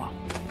raw.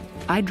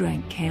 I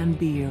drank canned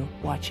beer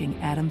watching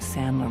Adam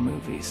Sandler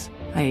movies.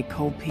 I ate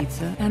cold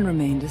pizza and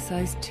remained a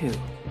size 2.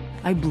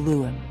 I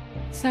blew him,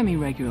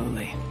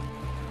 semi-regularly.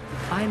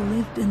 I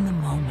lived in the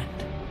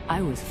moment.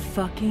 I was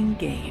fucking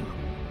game.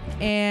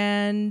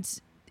 And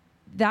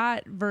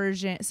that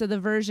version, so the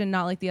version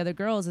Not Like the Other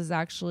Girls, is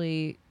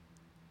actually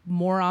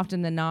more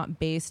often than not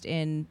based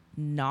in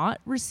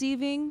not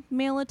receiving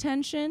male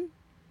attention.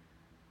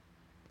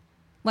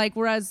 Like,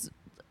 whereas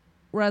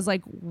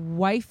like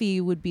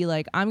wifey would be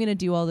like, I'm going to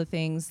do all the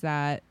things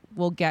that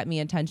will get me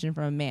attention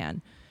from a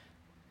man.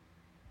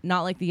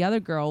 Not Like the Other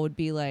Girl would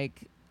be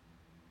like,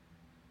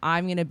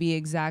 I'm going to be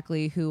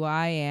exactly who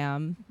I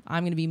am.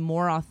 I'm going to be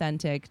more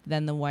authentic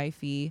than the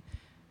wifey,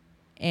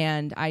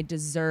 and I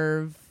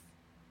deserve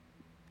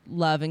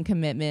love and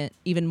commitment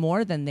even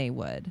more than they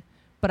would,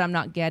 but I'm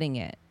not getting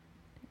it.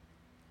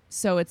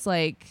 So it's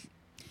like,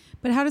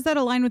 but how does that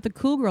align with the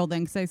cool girl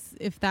then? Because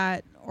if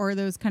that, or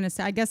those kind of,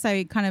 I guess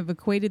I kind of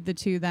equated the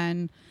two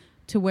then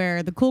to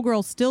where the cool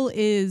girl still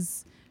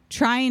is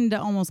trying to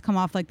almost come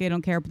off like they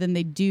don't care, but then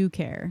they do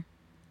care.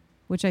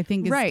 which I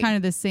think is Right. kind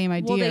of the same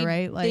idea, Well,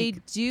 right? they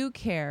do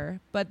care,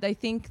 but I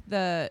think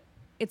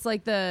it's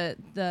like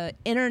the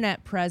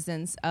internet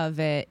presence of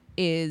it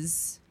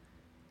is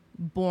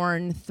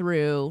born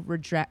through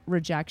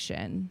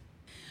rejection.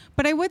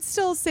 But I would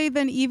still say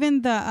then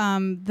even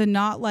the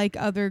not like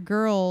other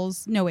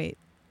girls. No, wait,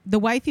 the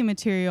wifey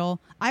material.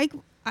 I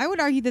would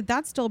argue that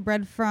that's still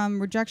bred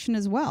from rejection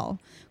as well,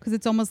 because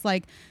it's almost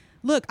like,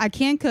 look, I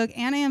can cook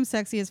and I am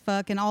sexy as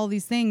fuck and all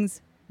these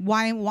things.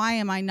 Why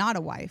am I not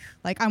a wife?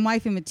 Like, I'm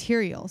wifey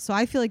material. So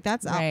I feel like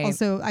that's Right.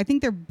 also, I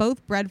think they're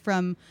both bred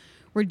from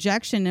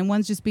rejection, and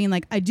one's just being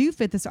like, I do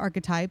fit this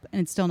archetype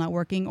and it's still not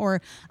working, or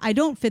I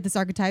don't fit this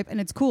archetype and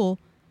it's cool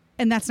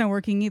and that's not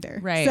working either.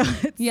 Right. So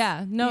it's,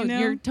 Yeah. No, you know?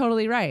 you're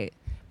totally right.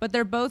 But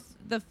they're both,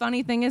 the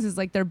funny thing is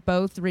like they're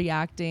both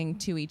reacting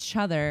to each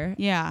other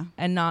yeah.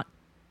 and not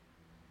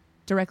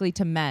directly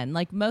to men.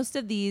 Like most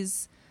of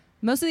these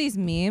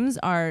memes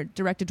are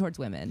directed towards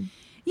women.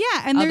 Yeah,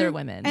 and Other they're,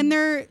 women. and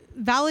they're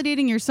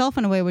validating yourself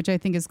in a way, which I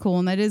think is cool,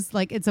 and that is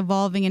like it's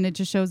evolving, and it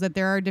just shows that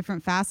there are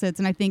different facets,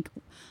 and I think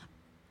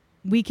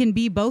we can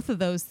be both of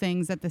those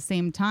things at the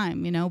same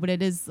time, you know. But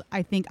it is,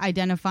 I think,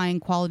 identifying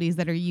qualities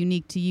that are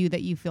unique to you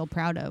that you feel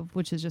proud of,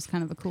 which is just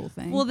kind of a cool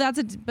thing. Well, that's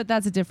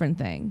a different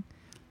thing.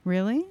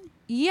 Really?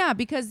 Yeah,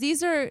 because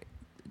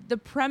the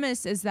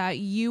premise is that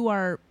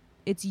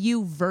it's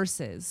you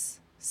versus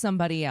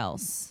somebody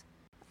else.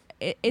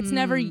 It's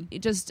never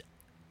just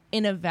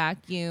in a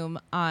vacuum.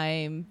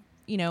 I'm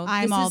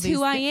I'm all this is who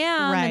these I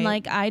am, right. and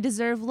like I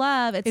deserve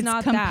love. It's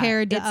not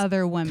compared that. to It's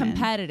other women.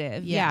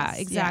 competitive. Yes,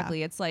 Yeah,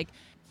 exactly. It's like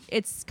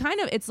it's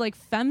like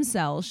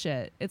femcel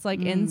shit. It's like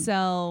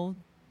incel,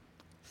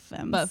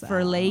 but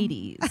for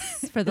ladies.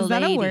 For the Is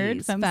that ladies. a word?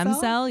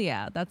 Femcel?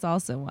 Yeah, that's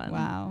also one.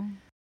 Wow.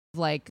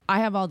 Like, I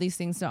have all these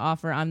things to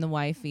offer. I'm the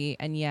wifey,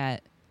 and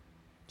yet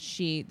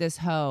this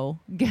hoe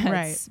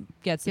gets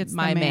Gets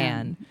my the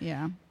man.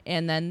 Yeah.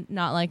 And then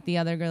not like the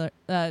other girl,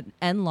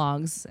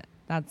 N-logs.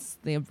 That's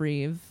the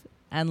abbrev.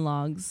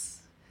 N-logs.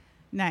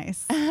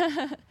 Nice.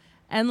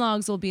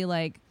 N-logs will be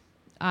like,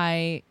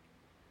 I'm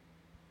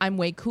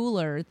way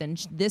cooler than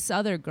this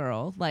other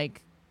girl.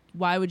 Like,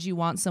 why would you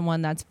want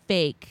someone that's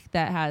fake,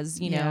 that has,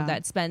 Yeah.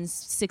 that spends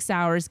 6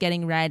 hours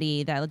getting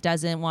ready, that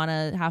doesn't want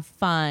to have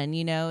fun?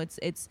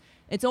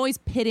 It's always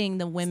pitting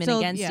the women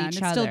against and each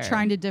it's other. still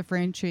trying to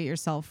differentiate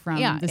yourself from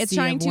the it's sea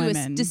trying of to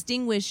women.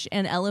 distinguish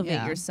and elevate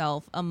Yeah.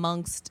 yourself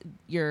amongst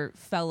your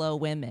fellow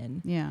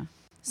women. Yeah.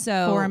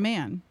 So For a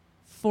man.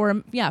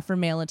 for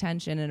male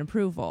attention and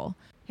approval.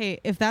 Hey,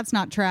 if that's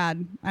not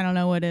trad, I don't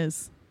know what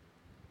is.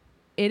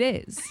 It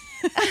is.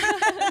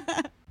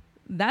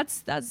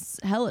 That's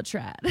hella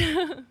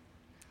trad.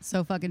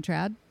 So fucking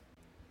trad.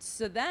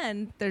 So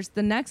then there's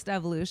the next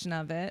evolution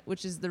of it,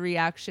 which is the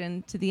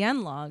reaction to the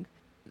N-log.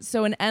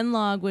 So an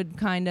N-log would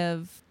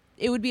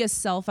it would be a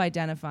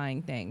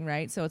self-identifying thing,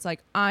 right? So it's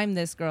like, I'm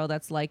this girl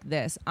that's like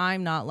this.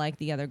 I'm not like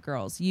the other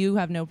girls. You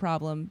have no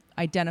problem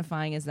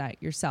identifying as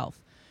that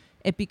yourself.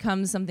 It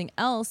becomes something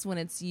else when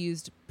it's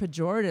used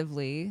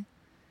pejoratively,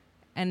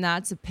 and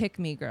that's a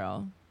pick-me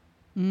girl.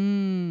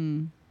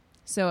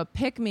 So a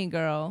pick-me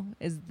girl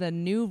is that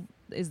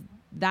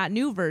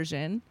new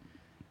version,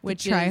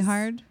 which Try is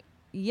hard.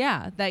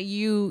 Yeah, that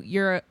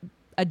you're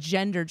a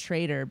gender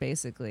traitor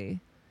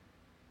basically,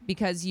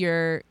 because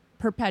you're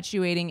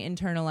perpetuating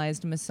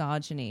internalized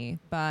misogyny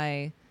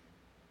by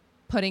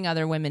putting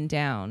other women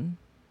down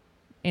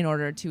in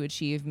order to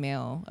achieve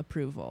male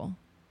approval.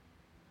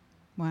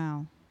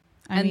 Wow.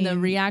 And the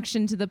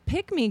reaction to the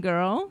pick-me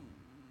girl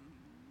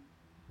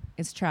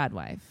is trad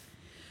wife.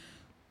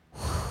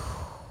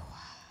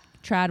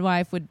 Trad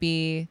wife would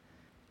be,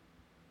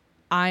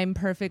 I'm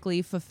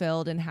perfectly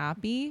fulfilled and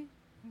happy,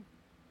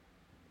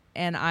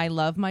 and I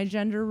love my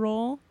gender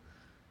role,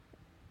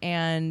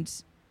 and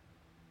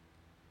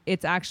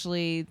it's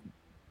actually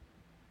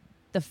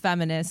the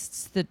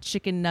feminists, the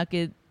chicken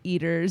nugget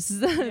eaters,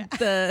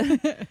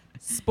 the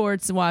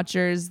sports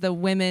watchers, the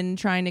women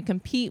trying to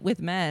compete with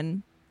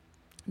men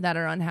that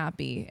are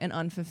unhappy and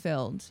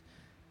unfulfilled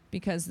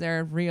because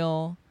their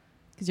real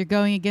because you're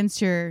going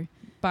against your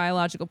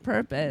biological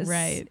purpose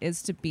Right.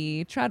 is to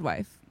be trad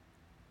wife.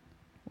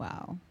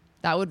 wow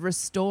That would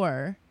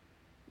restore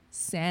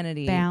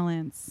sanity,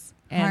 balance,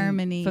 and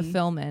harmony,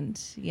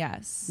 fulfillment.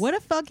 Yes. What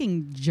a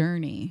fucking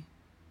journey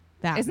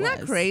that Isn't that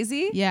was.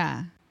 crazy?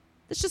 Yeah.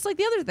 It's just like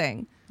the other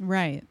thing.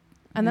 Right.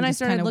 And then I just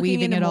started kinda looking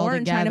weaving into it all more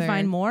and trying to together.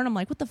 find more. And I'm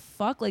like, what the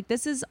fuck? Like,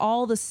 this is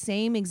all the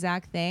same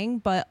exact thing,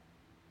 but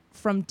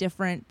from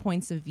different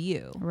points of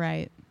view,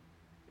 Right.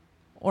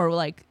 or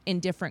like in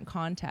different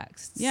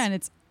contexts. Yeah, and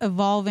it's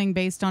evolving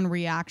based on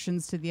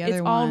reactions to the other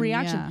It's one. all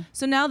reaction. Yeah.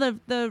 So now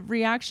the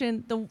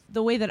reaction,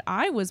 the way that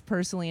I was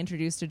personally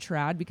introduced to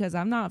trad, because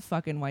I'm not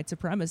fucking white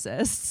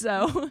supremacist.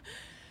 So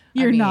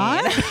You're I mean,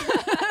 not?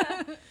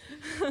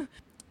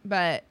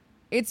 but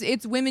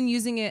it's women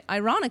using it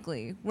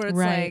ironically, where it's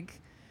Right. like,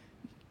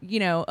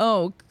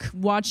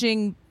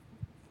 watching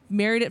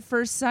Married at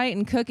First Sight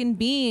and cooking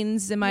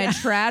beans. Am I a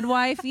trad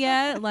wife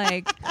yet?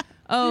 Like,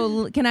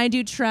 can I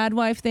do trad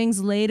wife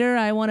things later?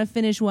 I want to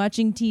finish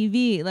watching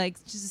TV.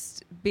 Like,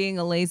 just being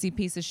a lazy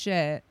piece of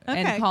shit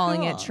Okay, and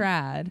calling it cool.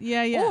 trad.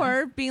 Yeah, yeah.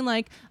 Or being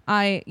like,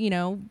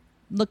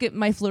 look at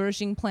my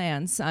flourishing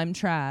plants. I'm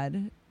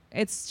trad.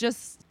 It's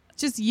just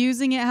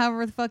using it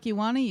however the fuck you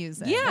want to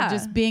use it. Yeah.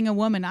 Just being a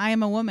woman. I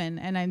am a woman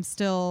and I'm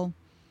still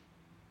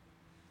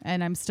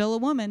a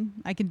woman.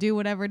 I can do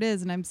whatever it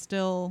is and I'm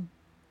still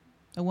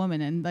a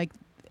woman. And like,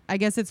 I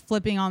guess it's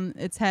flipping on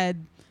its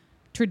head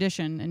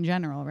tradition in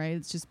general, right?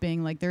 It's just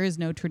being like, there is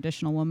no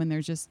traditional woman.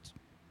 There's just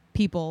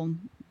people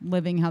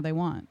living how they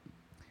want.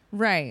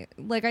 right.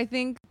 Like, I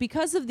think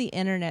because of the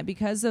internet,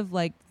 because of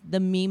like the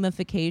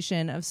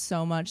memification of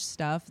so much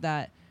stuff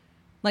that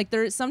like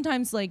there's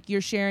sometimes like you're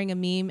sharing a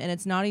meme and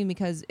it's not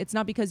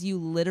because you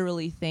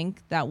literally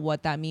think that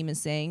what that meme is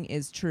saying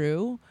is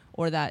true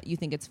or that you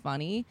think it's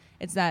funny.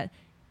 It's that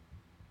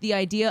the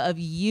idea of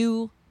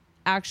you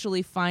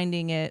actually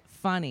finding it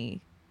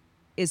funny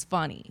is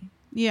funny.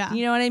 Yeah.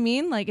 You know what I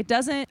mean? Like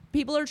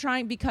people are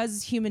trying,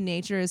 because human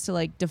nature is to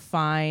like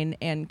define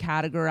and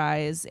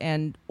categorize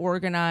and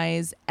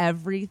organize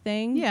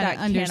everything Yeah, that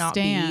understand,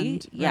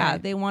 cannot be. Yeah,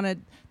 right.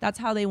 that's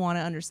how they want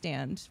to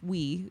understand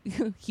we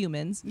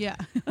humans. Yeah.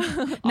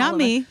 All not of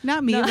me,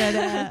 No.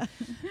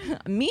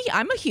 but Me,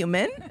 I'm a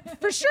human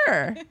for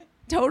sure.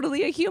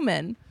 Totally a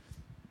human.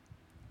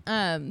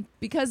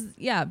 Because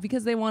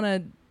they want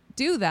to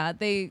do that,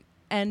 they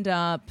end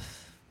up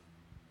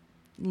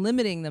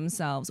limiting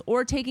themselves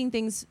or taking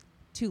things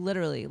too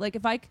literally. Like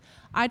if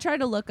I try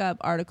to look up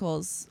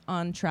articles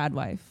on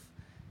Tradwife,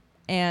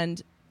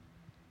 and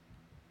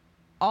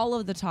all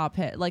of the top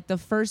hit, like the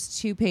first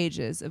 2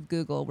 pages of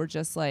Google were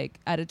just like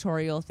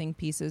editorial think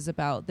pieces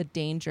about the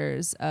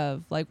dangers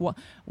of like what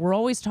we're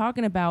always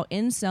talking about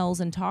incels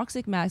and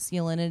toxic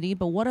masculinity,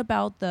 but what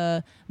about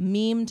the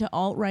meme to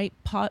alt-right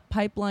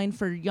pipeline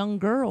for young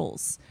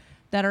girls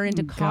that are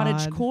into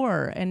cottage God.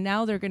 core, and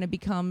now they're going to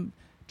become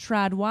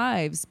trad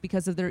wives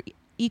because of their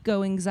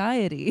eco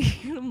anxiety.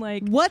 I'm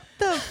like, what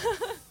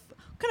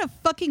kind of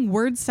fucking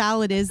word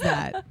salad is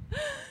that?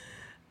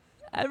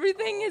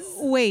 everything is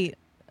Wait.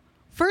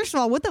 First of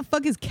all, what the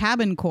fuck is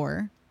cabin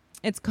core?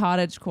 it's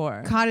cottage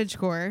core. Cottage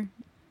core.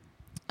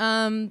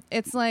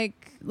 It's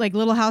like Like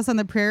Little House on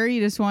the Prairie,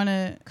 you just want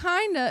to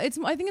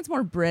I think it's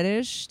more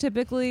British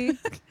typically.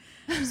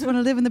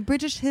 live in the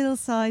British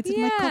hillsides with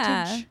my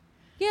cottage.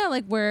 Yeah,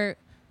 like where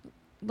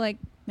like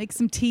Make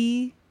some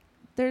tea.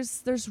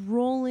 there's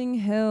rolling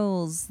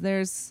hills.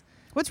 There's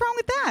What's wrong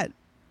with that?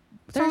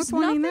 What's wrong there's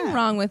with wanting nothing that?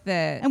 wrong with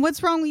it. And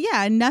what's wrong?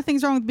 Yeah, and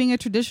nothing's wrong with being a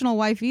traditional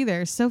wife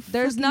either. So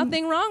There's fucking-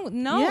 nothing wrong.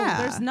 No,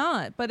 Yeah. there's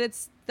not. But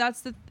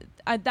that's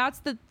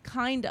the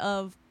kind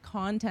of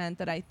content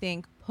that I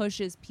think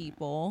pushes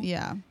people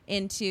Yeah.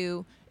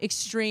 into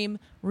extreme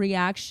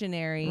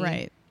reactionary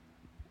Right.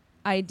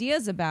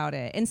 ideas about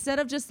it instead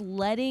of just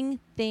letting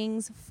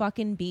things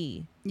fucking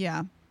be.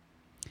 Yeah.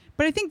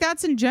 But I think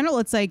that's in general.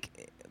 It's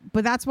like,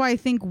 but that's why I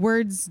think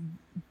words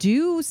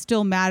do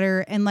still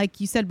matter. And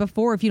like you said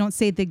before, if you don't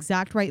say it the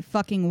exact right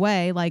fucking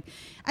way, like,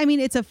 I mean,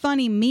 it's a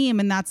funny meme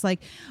and that's like,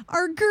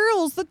 our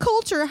girls, the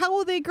culture, how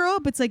will they grow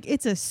up? It's like,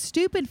 it's a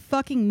stupid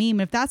fucking meme.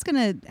 If that's going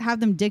to have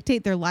them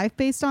dictate their life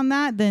based on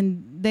that,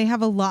 then they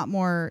have a lot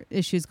more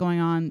issues going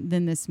on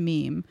than this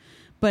meme.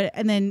 But,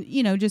 and then,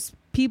 you know, just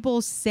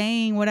people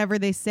saying whatever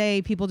they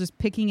say, people just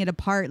picking it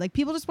apart. Like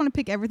people just want to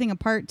pick everything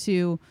apart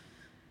to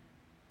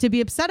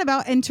be upset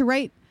about and to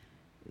write.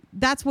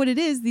 That's what it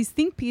is. These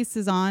think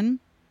pieces on,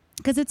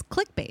 because it's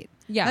clickbait.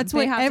 Yeah, that's they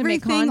what have to make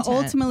everything content.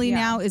 ultimately Yeah.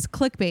 now is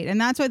clickbait, and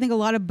that's what I think a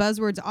lot of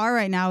buzzwords are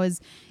right now.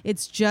 Is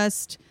it's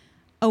just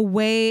a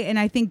way, and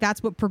I think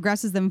that's what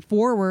progresses them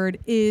forward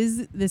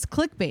is this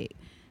clickbait,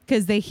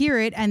 because they hear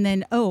it and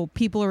then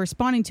people are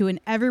responding to it, and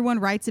everyone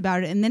writes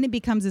about it, and then it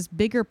becomes this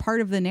bigger part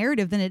of the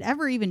narrative than it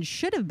ever even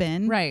should have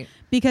been. Right.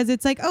 Because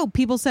it's like,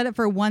 people said it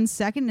for 1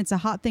 second. It's a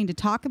hot thing to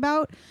talk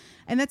about.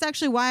 And that's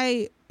actually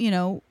why,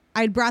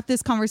 I brought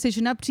this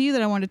conversation up to you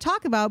that I want to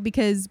talk about,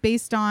 because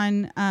based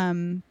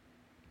on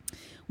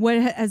what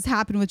has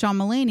happened with John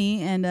Mulaney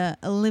and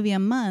Olivia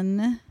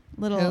Munn,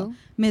 little Who?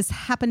 Miss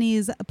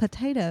Happiness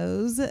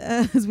Potatoes,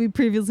 as we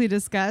previously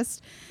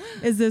discussed,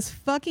 is this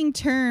fucking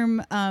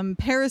term,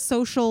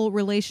 parasocial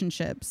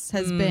relationships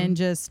has been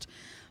just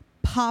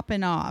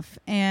popping off.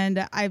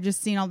 And I've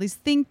just seen all these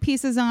think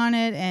pieces on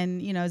it.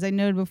 And, as I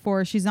noted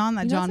before, she's on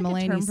that You know, John it's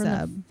like a term Mulaney from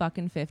sub. the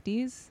fucking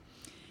 50s.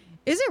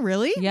 Is it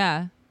really?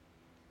 Yeah.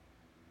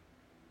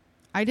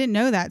 I didn't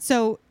know that.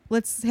 So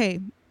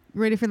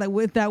ready for that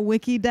with that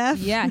wiki def?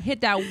 Yeah,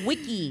 hit that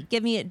wiki.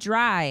 Give me it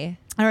dry.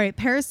 All right.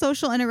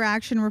 Parasocial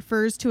interaction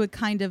refers to a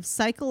kind of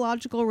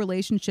psychological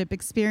relationship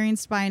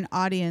experienced by an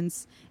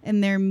audience in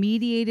their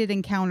mediated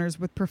encounters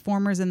with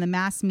performers in the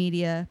mass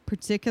media,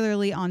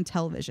 particularly on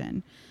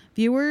television.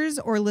 Viewers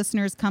or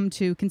listeners come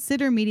to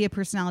consider media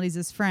personalities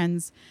as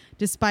friends,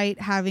 despite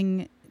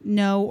having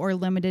no or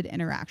limited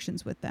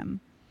interactions with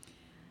them.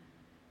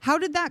 How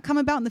did that come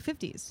about in the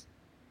 50s?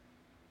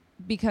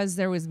 Because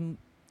there was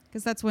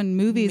Because that's when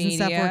movies and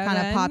stuff were Media kind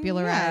of then,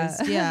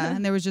 popularized. Yeah.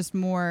 And there was just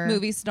more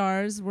movie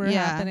stars were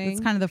happening. It's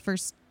kind of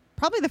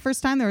probably the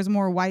first time there was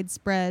more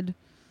widespread,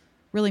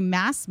 really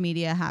mass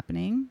media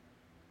happening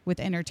with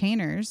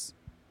entertainers.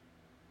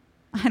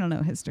 I don't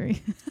know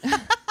history.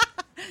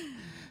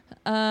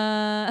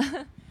 Yeah,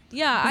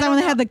 Is that when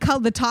they had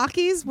the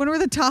talkies? When were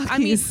the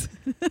talkies?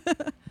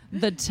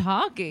 the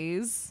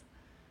talkies.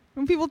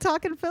 When people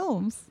talk in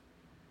films.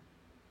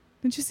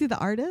 Didn't you see The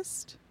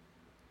Artist?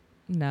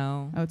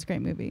 No. Oh, it's a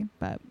great movie,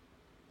 but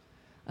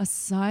A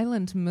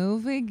silent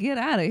movie? Get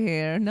out of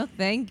here. No,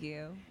 thank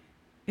you.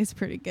 it's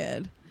pretty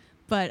good.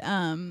 But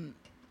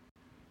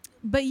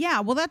yeah,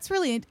 well, that's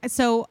really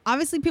so.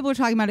 Obviously, people are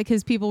talking about it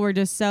because people were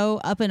just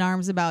so up in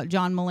arms about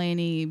John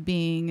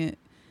Mulaney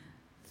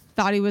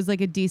thought he was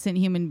like a decent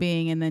human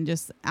being and then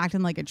just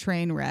acting like a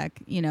train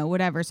wreck,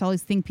 whatever. So all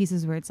these think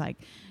pieces where it's like,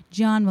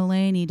 John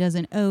Mulaney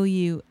doesn't owe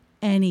you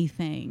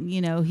anything,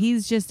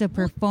 he's just a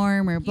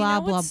performer,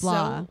 blah, blah, what's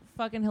blah. So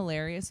fucking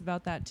hilarious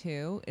about that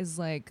too is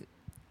like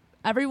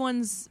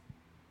everyone's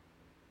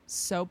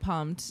so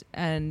pumped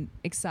and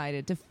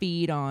excited to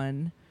feed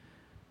on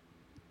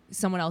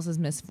someone else's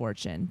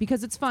misfortune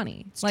because it's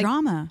funny. It's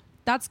drama.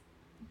 That's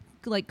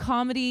like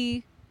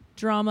comedy,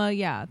 drama.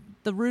 Yeah.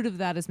 The root of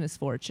that is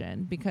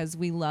misfortune because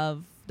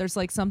there's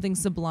like something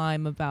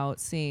sublime about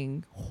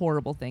seeing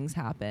horrible things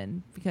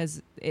happen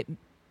because it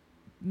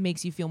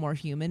makes you feel more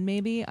human,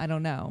 maybe. I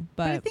don't know.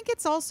 But I think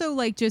it's also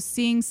like just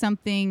seeing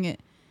something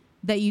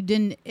that you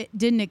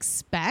didn't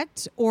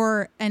expect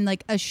and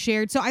like a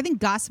shared. So I think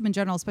gossip in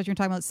general, especially when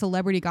you're talking about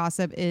celebrity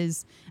gossip,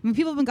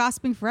 people have been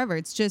gossiping forever.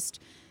 It's just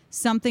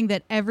something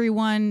that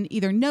everyone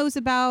either knows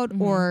about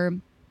or,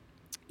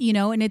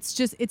 and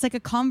it's like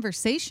a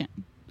conversation.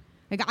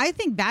 Like, I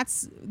think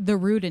that's the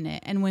root in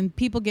it. And when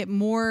people get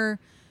more,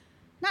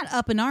 not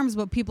up in arms,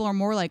 but people are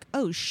more like,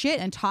 oh shit,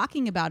 and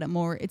talking about it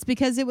more, it's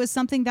because it was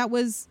something that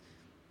was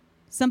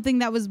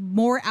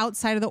more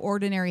outside of the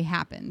ordinary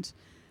happened.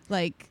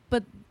 Like,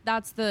 but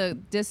that's the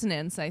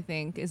dissonance, I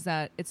think, is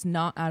that it's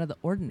not out of the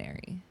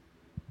ordinary.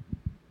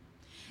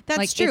 That's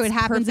like, true. It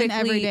happens in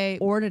perfectly everyday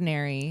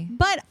ordinary.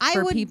 But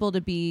for people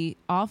to be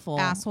awful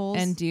assholes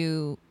and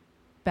do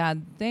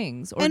bad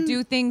things or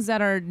do things that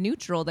are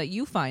neutral that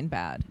you find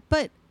bad.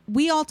 But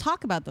we all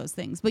talk about those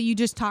things, but you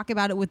just talk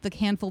about it with the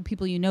handful of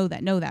people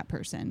that know that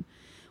person.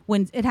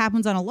 When it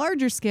happens on a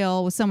larger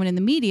scale with someone in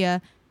the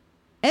media,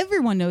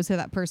 everyone knows who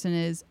that person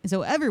is,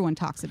 so everyone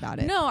talks about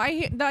it. No,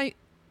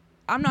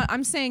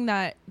 I'm saying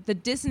that the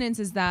dissonance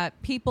is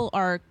that people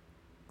are,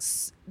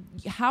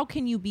 how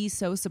can you be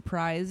so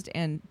surprised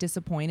and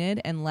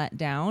disappointed and let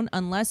down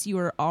unless you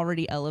are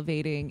already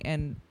elevating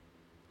and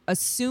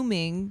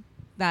assuming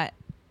that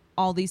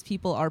all these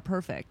people are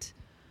perfect?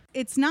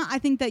 It's not, I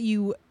think, that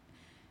you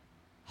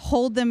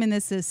hold them in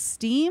this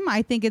esteem.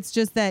 I think it's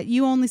just that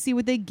you only see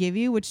what they give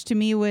you, which to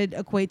me would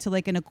equate to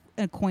like an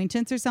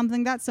acquaintance or something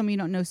like that, someone you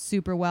don't know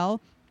super well.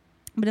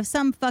 But if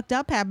something fucked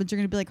up happens, you're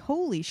going to be like,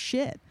 holy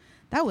shit,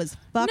 that was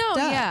fucked up.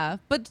 No, yeah.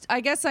 But I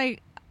guess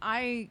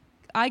I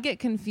get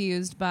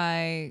confused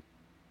by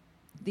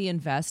the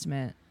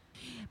investment.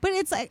 But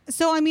it's like,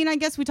 so I mean, I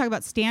guess we talk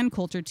about stan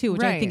culture too,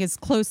 which I think Right. is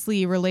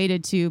closely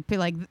related to,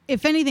 like,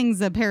 if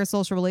anything's a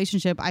parasocial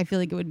relationship, I feel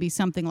like it would be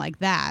something like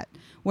that,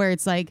 where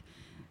it's like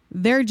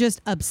they're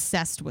just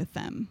obsessed with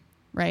them,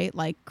 right?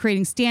 Like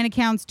creating stan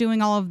accounts,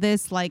 doing all of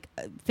this, like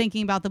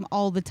thinking about them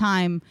all the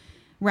time,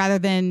 rather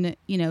than,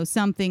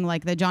 something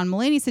like the John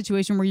Mulaney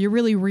situation where you're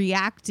really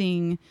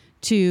reacting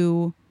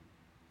to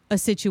a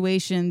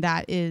situation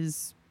that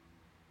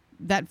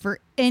for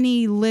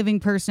any living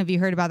person, if you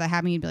heard about that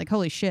happening, you'd be like,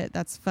 holy shit,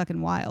 that's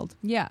fucking wild.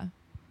 Yeah.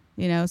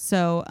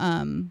 So,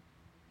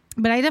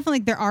 but I definitely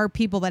think there are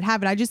people that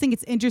have it. I just think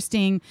it's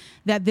interesting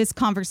that this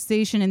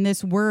conversation and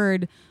this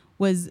word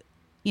was,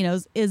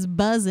 is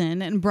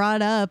buzzing and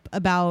brought up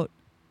about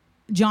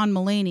John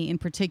Mulaney in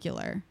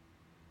particular.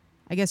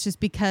 I guess just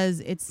because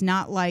it's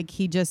not like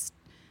he just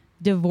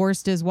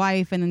divorced his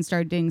wife and then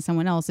started dating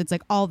someone else. It's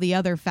like all the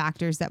other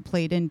factors that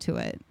played into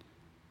it.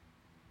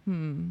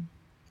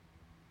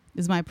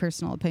 Is my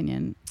personal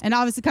opinion. And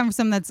obviously coming from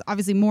someone that's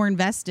obviously more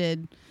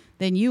invested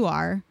than you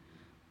are,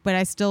 but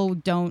I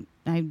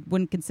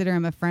wouldn't consider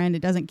him a friend.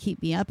 It doesn't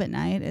keep me up at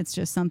night. It's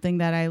just something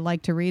that I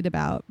like to read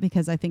about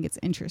because I think it's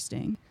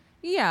interesting.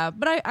 Yeah,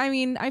 but I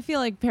mean, I feel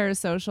like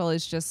parasocial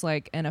is just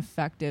like an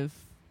effective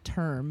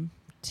term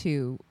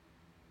to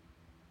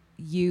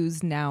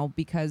use now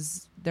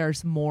because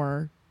there's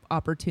more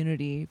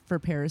opportunity for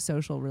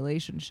parasocial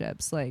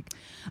relationships. Like,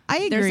 I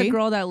agree. There's a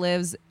girl that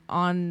lives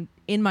in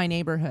my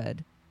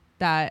neighborhood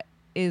that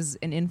is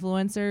an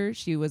influencer.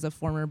 She was a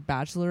former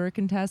Bachelor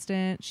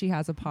contestant. She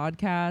has a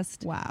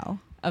podcast. Wow.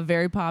 A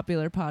very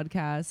popular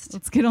podcast.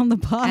 Let's get on the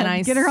pod.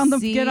 And get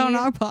on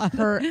our pod.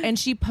 And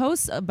she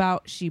posts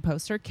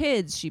her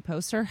kids, she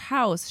posts her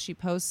house, she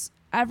posts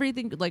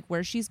everything, like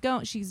where she's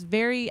going. She's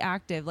very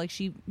active. Like,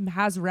 she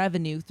has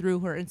revenue through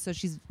her, and so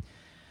she's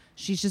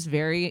just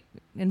very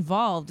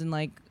involved. And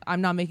like, I'm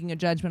not making a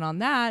judgment on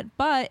that,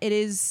 but it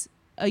is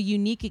a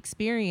unique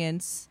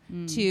experience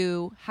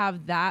to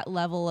have that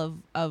level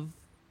of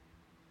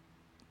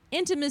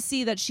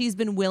intimacy that she's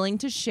been willing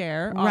to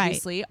share.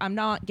 Obviously, I'm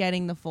not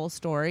getting the full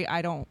story.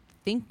 I don't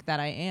think that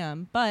I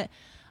am, but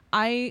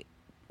I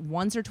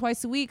once or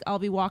twice a week, I'll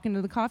be walking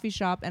to the coffee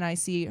shop and I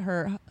see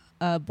her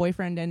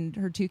boyfriend and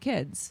her 2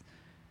 kids.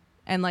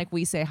 And like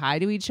we say hi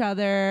to each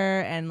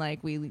other, and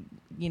like we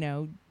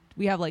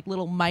have like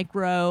little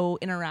micro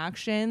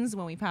interactions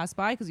when we pass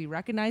by because we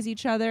recognize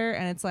each other.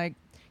 And it's like,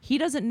 he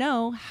doesn't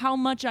know how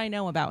much I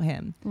know about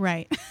him.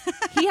 Right.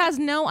 He has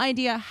no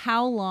idea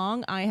how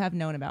long I have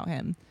known about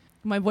him.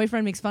 My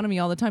boyfriend makes fun of me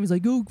all the time. He's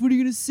like, "Oh, what are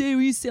you gonna say? What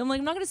are you say?" I'm like,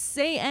 "I'm not gonna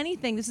say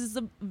anything. This is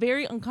a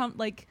very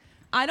like,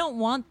 I don't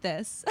want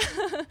this.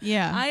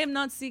 Yeah. I am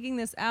not seeking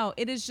this out.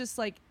 It is just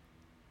like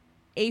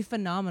a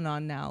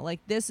phenomenon now. Like,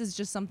 this is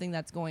just something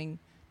that's going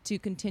to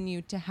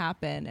continue to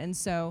happen." And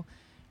so,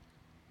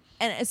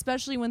 and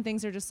especially when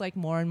things are just like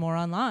more and more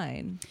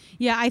online.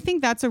 Yeah, I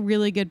think that's a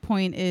really good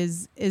point,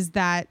 is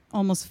that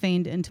almost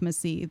feigned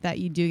intimacy that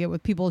you do get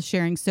with people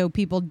sharing, so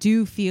people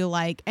do feel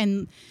like,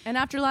 and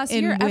after last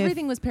year,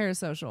 everything was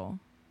parasocial.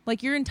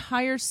 Like, your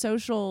entire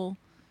social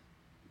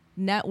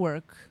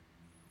network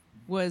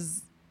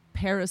was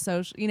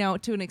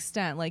parasocial, to an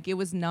extent. Like, it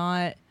was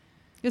not...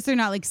 I guess they're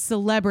not like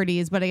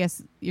celebrities, but I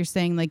guess you're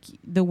saying like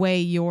the way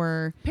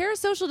you're...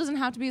 Parasocial doesn't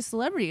have to be a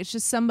celebrity. It's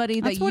just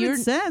somebody That's that what you're... it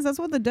says. That's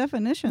what the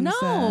definition says.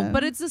 No,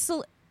 but it's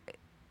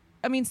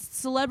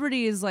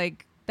celebrity is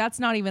like,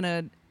 that's not even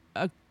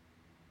a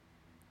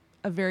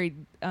very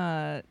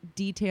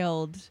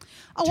detailed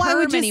term I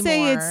would just anymore.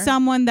 say it's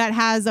someone that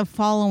has a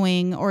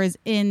following or is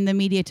in the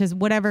media to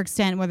whatever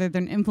extent, whether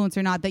they're an influencer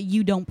or not, that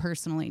you don't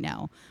personally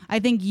know. I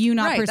think you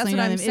not right, personally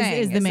know them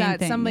is the main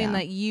thing. Something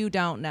that you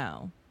don't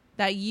know,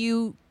 that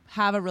you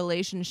have a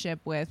relationship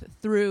with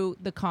through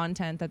the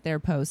content that they're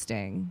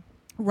posting.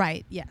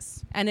 Right.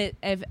 Yes. And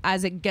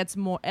as it gets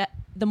more,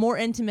 the more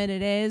intimate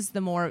it is,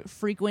 the more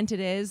frequent it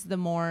is, the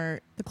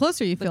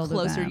closer you feel.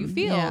 Closer you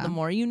feel, yeah. The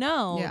more you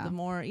know. Yeah. The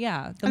more,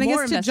 yeah. The and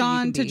more I guess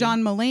to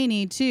John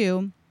Mulaney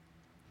too.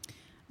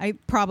 I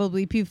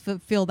probably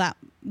feel that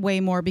way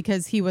more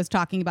because he was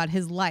talking about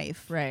his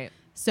life. Right.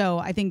 So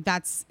I think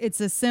it's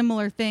a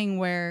similar thing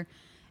where,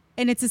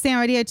 and it's the same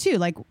idea too.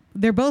 Like,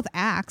 they're both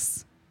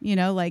acts.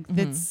 Like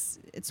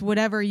it's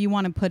whatever you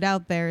want to put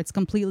out there. It's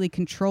completely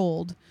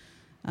controlled.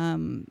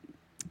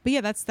 But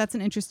yeah, that's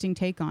an interesting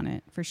take on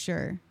it for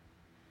sure.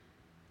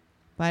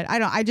 But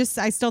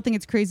I still think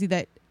it's crazy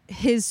that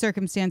his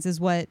circumstance is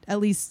what, at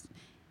least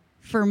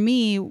for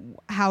me,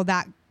 how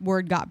that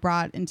word got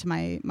brought into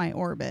my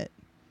orbit.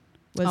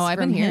 I've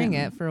been hearing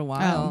it for a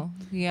while.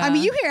 Oh. Yeah. I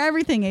mean, you hear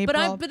everything,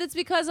 April. But it's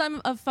because I'm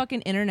a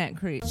fucking internet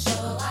creep.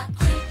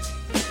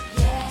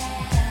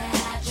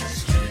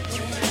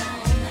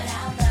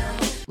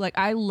 Like,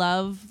 I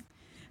love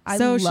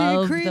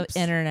the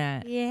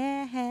internet.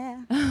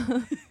 Yeah.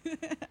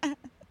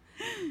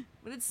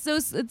 But it's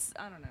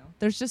I don't know.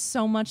 There's just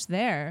so much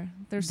there.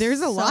 There's a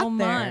so lot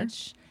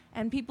much.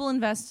 And people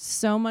invest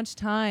so much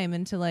time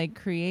into like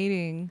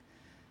creating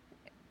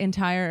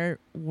entire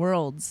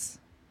worlds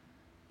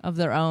of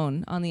their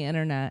own on the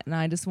internet. And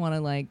I just want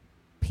to like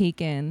peek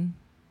in.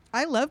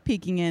 I love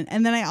peeking in.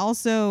 And then I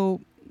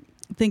also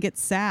think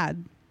it's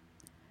sad.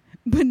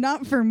 But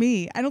not for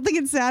me. I don't think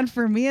it's sad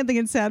for me. I think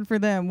it's sad for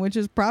them, which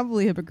is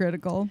probably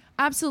hypocritical.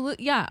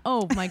 Absolutely. Yeah.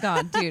 Oh my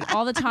God, dude.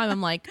 All the time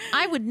I'm like,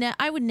 I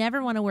would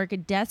never want to work a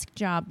desk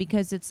job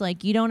because it's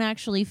like you don't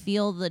actually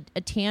feel a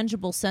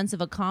tangible sense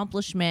of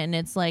accomplishment. And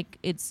it's like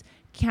it's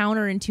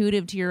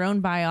counterintuitive to your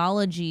own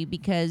biology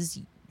because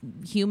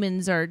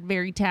humans are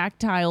very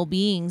tactile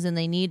beings and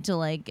they need to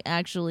like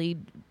actually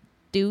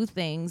do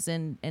things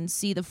and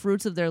see the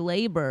fruits of their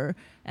labor.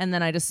 And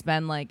then I just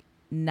spend like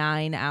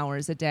 9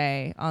 hours a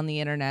day on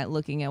the internet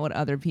looking at what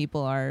other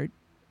people are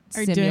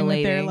simulating. Doing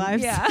with their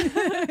lives. Yeah.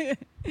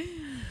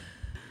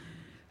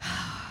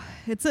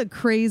 It's a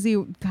crazy,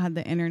 God,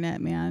 the internet,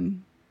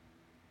 man.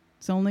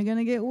 It's only going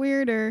to get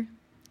weirder.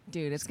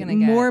 Dude, it's going to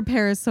get more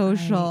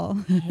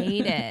parasocial. I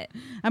hate it.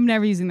 I'm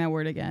never using that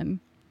word again.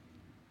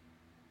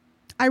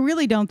 I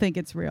really don't think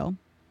it's real.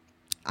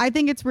 I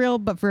think it's real,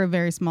 but for a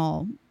very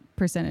small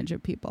percentage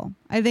of people.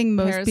 I think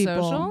most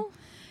people...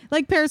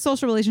 Like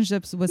parasocial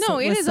relationships with no,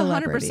 it is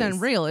 100%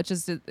 real. It's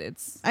just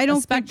it's I don't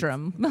a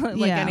spectrum.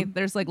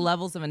 There's like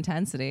levels of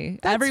intensity.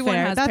 That's Everyone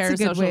fair. has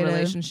That's parasocial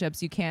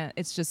relationships. You can't.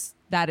 It's just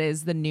that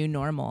is the new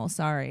normal.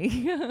 Sorry.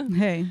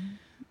 Hey,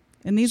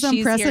 in these she's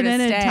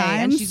unprecedented here to stay,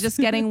 times, and she's just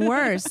getting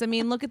worse. I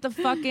mean, look at the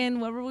fucking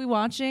what were we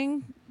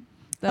watching?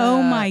 The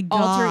oh my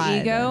God,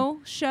 Alter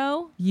Ego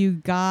show. You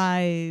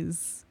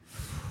guys,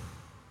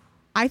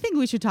 I think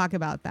we should talk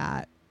about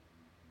that.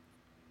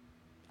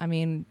 I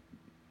mean,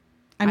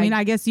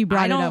 I guess you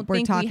brought it up.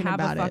 We're talking we have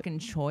about a fucking it.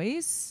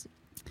 Choice.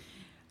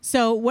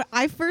 So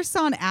I first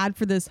saw an ad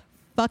for this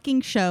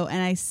fucking show,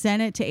 and I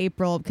sent it to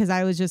April because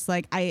I was just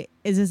like,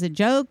 is this a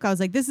joke? I was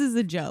like, this is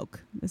a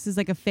joke. This is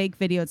like a fake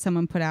video that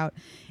someone put out.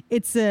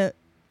 It's a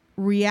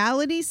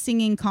reality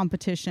singing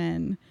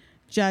competition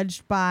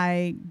judged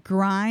by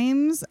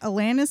Grimes,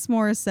 Alanis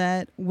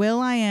Morissette,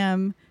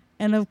 will.i.am,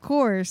 and of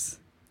course,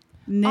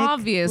 Nick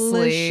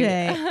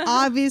Lachey.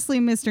 Obviously,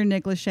 Mr.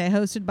 Nick Lachey,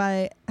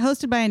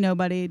 hosted by a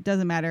nobody.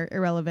 Doesn't matter,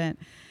 irrelevant.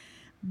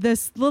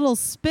 This little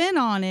spin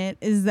on it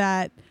is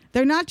that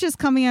they're not just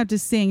coming out to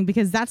sing,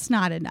 because that's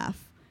not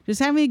enough. Just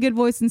having a good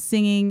voice and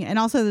singing, and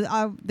also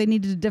they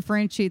needed to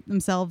differentiate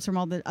themselves from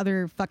all the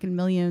other fucking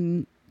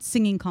million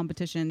singing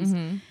competitions.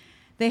 Mm-hmm.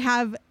 They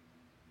have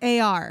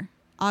AR,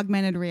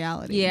 augmented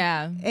reality.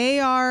 Yeah.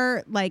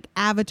 AR, like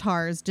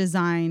avatars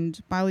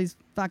designed by all these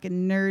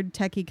fucking nerd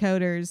techie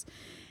coders.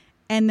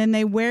 And then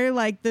they wear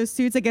like those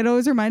suits. Like, it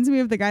always reminds me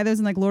of the guy that was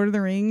in like Lord of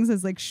the Rings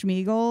as like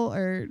Schmeagol,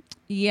 or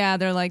Yeah,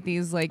 they're like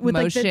these like with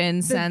motion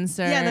like,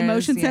 sensors. Yeah, the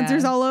motion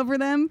sensors all over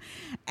them.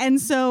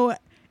 And so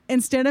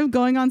instead of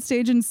going on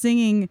stage and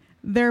singing,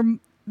 their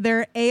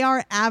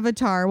AR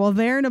avatar, while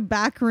they're in a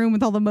back room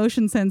with all the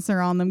motion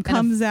sensor on them, And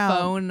comes a out.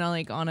 phone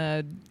like on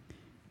a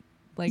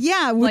like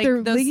Yeah, with like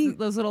their those, legging-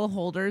 those little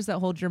holders that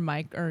hold your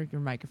mic or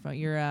your microphone,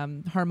 your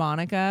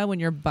harmonica when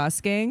you're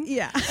busking.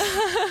 Yeah.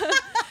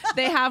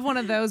 They have one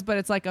of those, but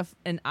it's like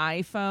an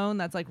iPhone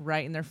that's like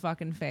right in their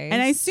fucking face.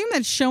 And I assume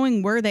that's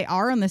showing where they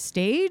are on the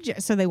stage.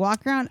 So they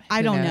walk around.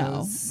 I don't know.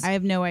 knows? I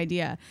have no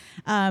idea.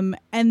 And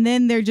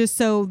then they're just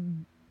so,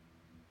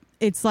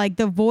 it's like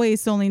the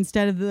voice, only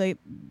instead of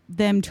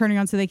them turning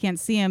on so they can't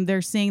see them,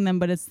 they're seeing them,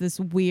 but it's this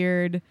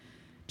weird,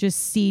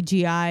 just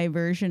CGI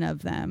version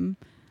of them.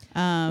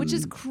 Which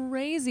is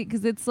crazy,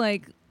 because it's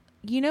like,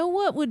 you know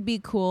what would be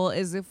cool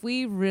is if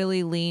we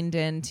really leaned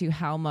into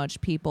how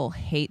much people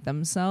hate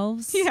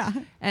themselves. Yeah.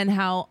 And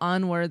how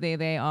unworthy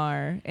they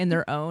are in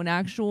their own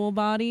actual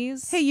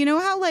bodies. Hey, you know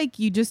how like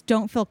you just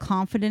don't feel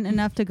confident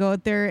enough to go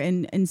out there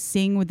and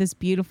sing with this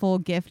beautiful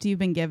gift you've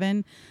been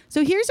given?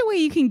 So here's a way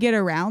you can get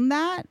around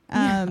that.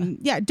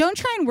 Yeah, don't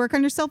try and work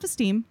on your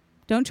self-esteem.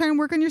 Don't try and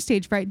work on your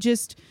stage fright.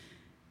 Just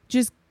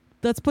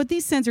let's put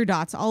these sensor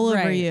dots all over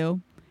Right.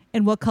 you.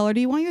 And what color do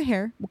you want your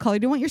hair? What color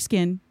do you want your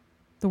skin?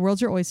 The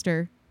world's your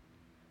oyster.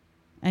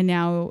 And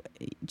now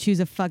choose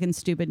a fucking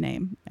stupid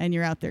name, and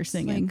you're out there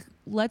singing. Like,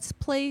 let's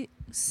play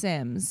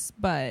Sims,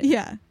 but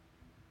Yeah.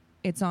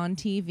 it's on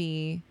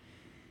TV.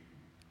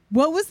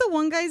 What was the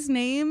one guy's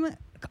name?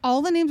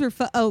 All the names were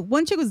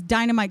one chick was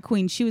Dynamite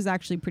Queen. She was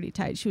actually pretty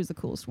tight. She was the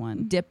coolest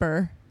one.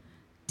 Dipper.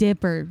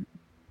 Dipper.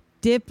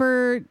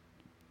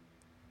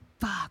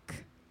 Fuck.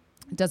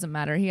 It doesn't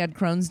matter. He had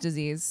Crohn's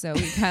disease, so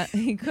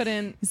he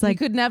couldn't. It's like- he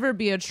could never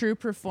be a true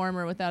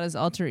performer without his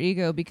alter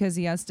ego, because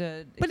he has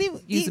to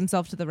use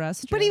himself to the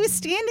restroom. But he was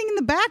standing in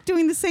the back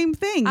doing the same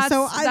thing.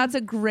 That's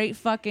a great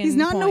fucking. He's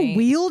not in point. a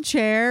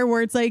wheelchair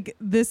where it's like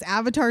this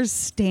avatar's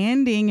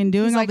standing and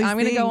doing He's all like, these I'm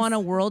going to go things. on a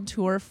world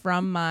tour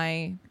from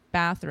my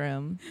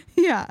bathroom.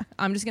 Yeah.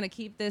 I'm just going to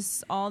keep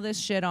all this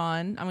shit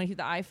on. I'm going to keep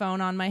the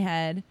iPhone on my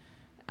head.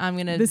 I'm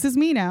going to This is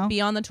me now.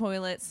 be on the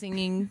toilet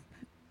singing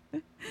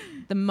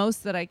the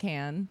most that I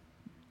can.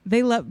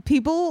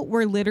 People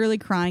were literally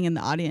crying in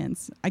the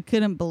audience. I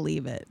couldn't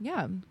believe it.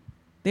 Yeah.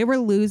 They were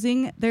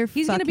losing their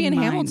He's going to be in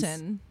minds.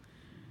 Hamilton.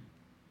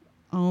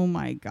 Oh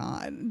my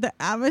God.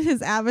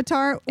 His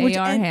avatar.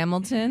 A.R.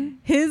 Hamilton.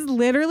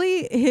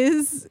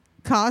 His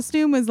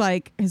costume was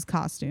like his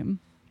costume.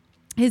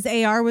 His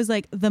AR was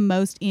like the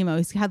most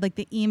emo. He had like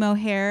the emo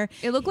hair.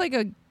 It looked like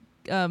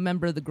a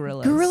member of the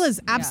Gorillaz.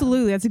 Gorillas, Yeah.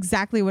 absolutely. That's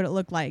exactly what it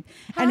looked like.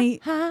 And he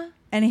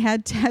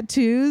had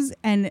tattoos.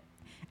 And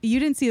you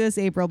didn't see this,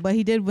 April, but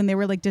he did when they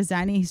were like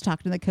designing. He's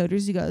talking to the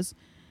coders. He goes,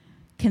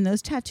 "Can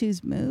those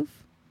tattoos move?"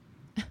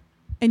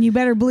 And you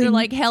better believe They're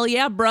like, hell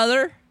yeah,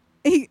 brother.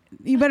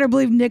 you better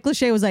believe Nick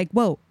Lachey was like,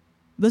 "Whoa,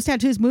 those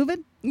tattoos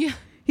moving?" Yeah.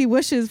 He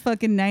wishes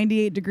fucking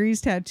 98 degrees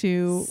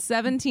tattoo.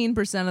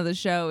 17% of the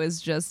show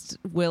is just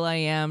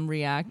Will.i.am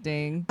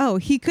reacting. Oh,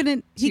 he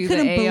couldn't to believe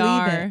the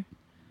AR. it.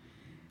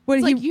 What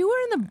It's he like, you were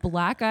in the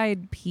Black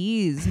Eyed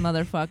Peas,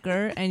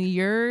 motherfucker, and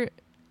you're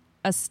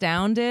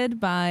astounded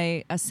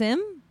by a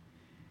sim?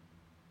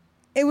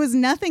 it was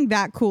nothing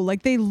that cool.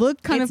 Like they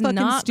looked kind It's of fucking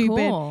not stupid.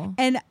 cool.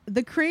 And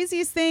the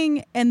craziest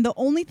thing, and the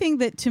only thing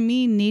that to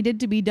me needed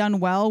to be done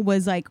well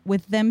was like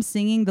with them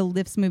singing, the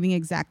lips moving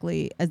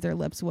exactly as their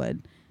lips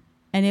would.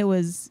 And it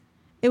was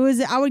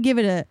I would give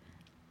it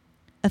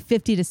a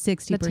 50 to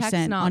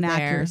 60% on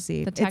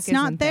accuracy. The tech it's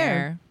not isn't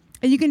there.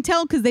 And you can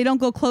tell because they don't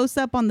go close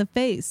up on the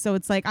face. So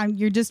it's like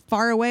you're just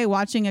far away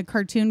watching a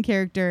cartoon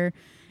character,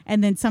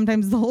 and then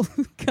sometimes they'll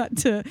cut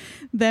to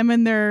them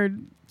in their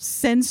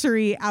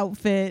sensory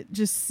outfit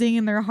just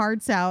singing their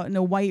hearts out in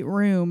a white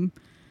room.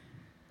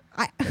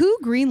 Who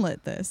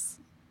greenlit this?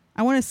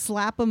 I want to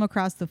slap them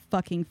across the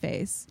fucking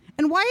face.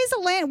 And why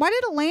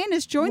did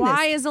Alanis join this?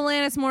 Why is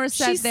Alanis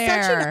Morissette She's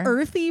there? such an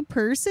earthy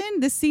person.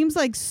 This seems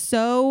like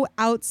so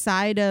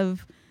outside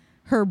of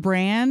her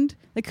brand.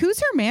 Like, who's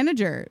her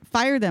manager?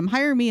 Fire them.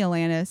 Hire me,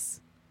 Alanis.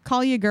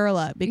 Call your girl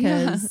up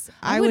because Yeah.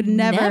 I would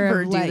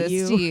never do let this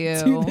you to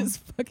you. do this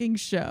fucking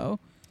show.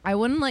 I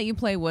wouldn't let you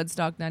play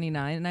Woodstock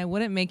 99, and I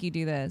wouldn't make you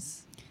do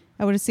this.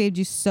 I would have saved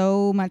you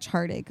so much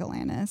heartache,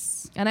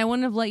 Alanis. And I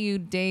wouldn't have let you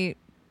date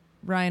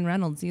Ryan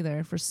Reynolds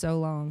either for so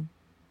long.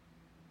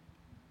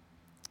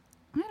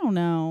 I don't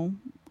know.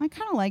 I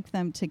kind of like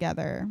them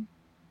together.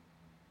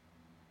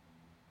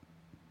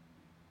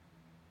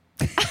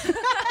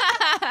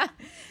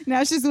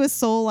 Now she's with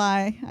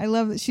Soul-I. I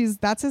love that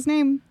that's his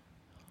name.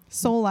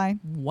 Soul-I.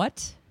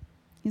 What?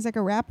 He's like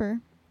a rapper.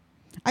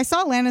 I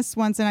saw Alanis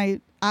once and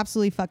I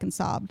absolutely fucking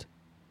sobbed.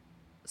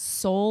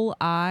 Soul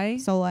Eye.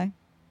 Soleil.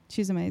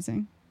 She's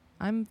amazing.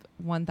 I'm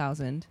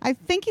 1,000. I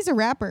think he's a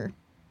rapper.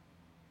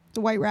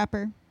 The white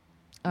rapper.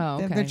 Oh,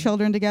 They okay. have their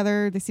children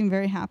together. They seem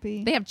very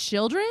happy. They have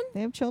children?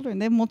 They have children.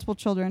 They have multiple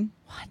children.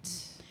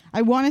 What?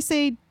 I want to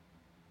say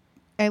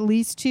at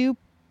least 2,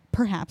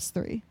 perhaps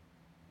 3.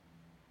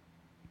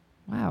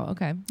 Wow,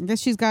 okay. I guess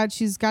she's got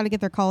to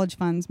get their college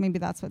funds. Maybe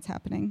that's what's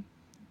happening.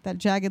 That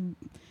jagged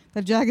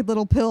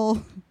little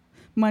pill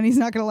money's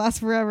not going to last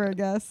forever, I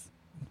guess.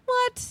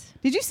 What?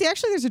 Did you see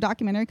actually there's a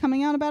documentary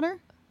coming out about her?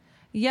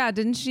 Yeah,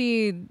 isn't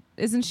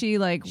she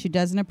like She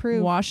doesn't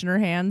approve. washing her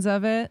hands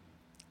of it?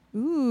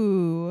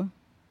 Ooh.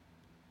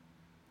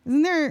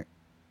 Isn't there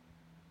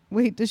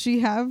Wait, does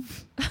she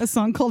have a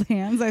song called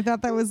Hands? I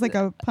thought that was like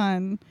a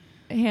pun.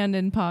 Hand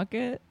in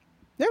pocket.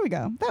 There we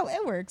go.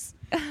 It works.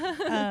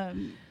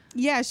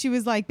 Yeah, she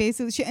was like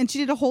basically, she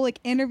did a whole like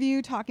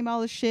interview talking about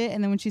all this shit.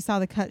 And then when she saw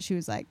the cut, she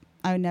was like,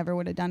 I never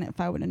would have done it if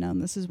I would have known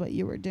this is what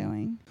you were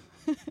doing.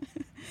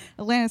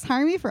 Alanis,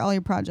 hire me for all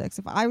your projects.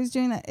 If I was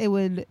doing that, it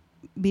would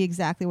be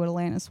exactly what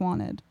Alanis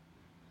wanted.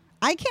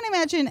 I can't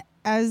imagine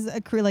as a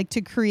career, like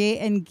to create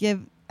and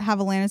have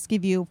Alanis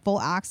give you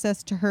full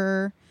access to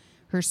her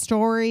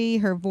story,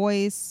 her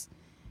voice,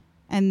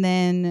 and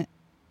then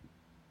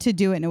to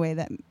do it in a way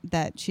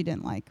that she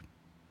didn't like.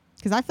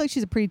 Because I feel like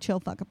she's a pretty chill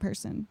fucking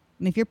person.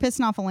 And if you're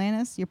pissing off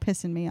Alanis, you're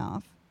pissing me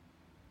off.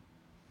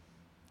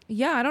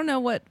 Yeah, I don't know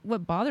what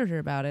bothered her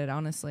about it,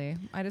 honestly.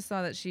 I just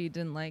saw that she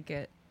didn't like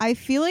it. I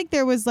feel like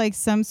there was like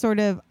some sort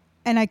of,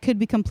 and I could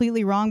be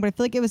completely wrong, but I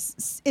feel like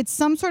it's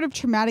some sort of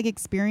traumatic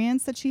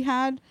experience that she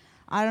had.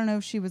 I don't know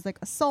if she was like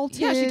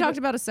assaulted. Yeah, she talked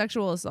about a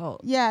sexual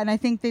assault. Yeah, and I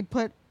think they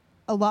put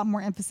a lot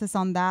more emphasis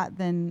on that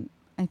than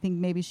I think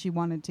maybe she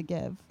wanted to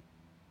give.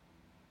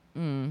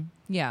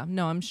 Yeah,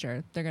 no, I'm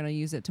sure they're going to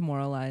use it to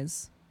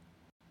moralize.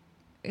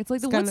 It's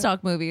like the gotta-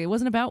 Woodstock movie. It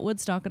wasn't about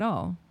Woodstock at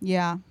all.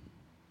 Yeah.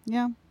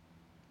 Yeah.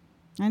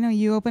 I know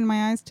you opened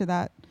my eyes to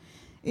that.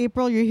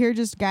 April, you're here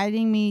just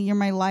guiding me. You're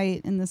my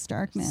light in this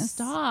darkness.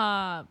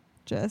 Stop.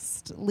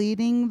 Just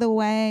leading the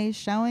way,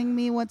 showing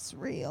me what's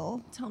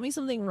real. Tell me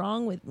something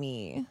wrong with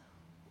me.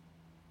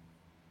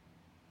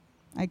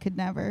 I could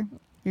never.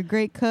 You're a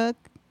great cook.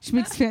 She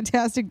makes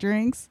fantastic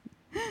drinks.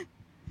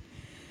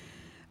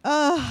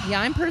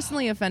 Yeah, I'm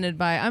personally offended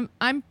by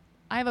I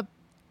have a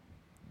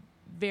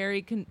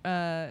very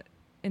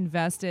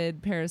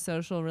invested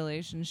parasocial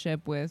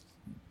relationship with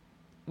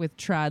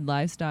trad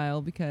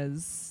lifestyle,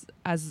 because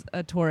as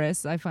a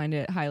Taurus, I find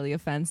it highly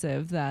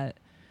offensive that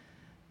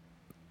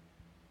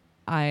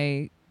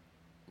I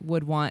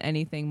would want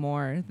anything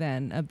more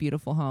than a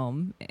beautiful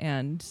home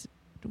and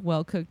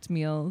well-cooked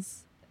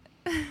meals.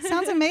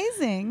 Sounds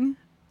amazing.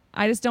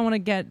 I just don't want to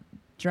get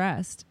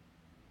dressed.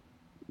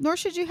 Nor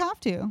should you have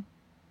to.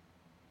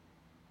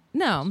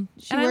 No.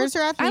 She And wears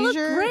her athleisure. I look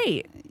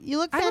great. You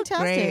look I look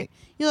fantastic. great.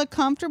 You look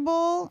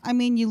comfortable. I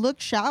mean, you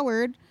look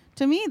showered.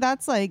 To me,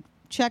 that's like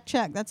check.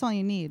 That's all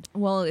you need.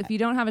 Well, if you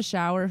don't have a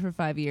shower for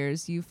 5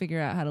 years, you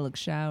figure out how to look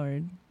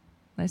showered.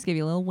 I just gave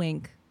you a little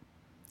wink.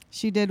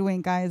 She did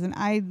wink, guys, and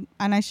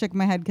I shook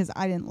my head because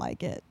I didn't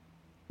like it.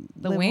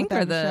 The Live wink or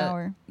without a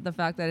shower. the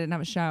fact that I didn't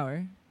have a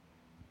shower?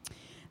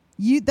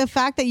 The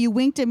fact that you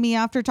winked at me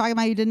after talking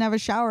about you didn't have a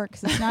shower,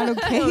 because it's not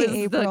okay, It was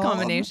April. the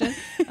combination.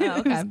 Oh,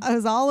 okay. It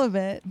was all of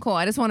it. Cool.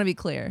 I just want to be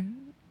clear.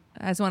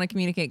 I just want to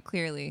communicate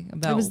clearly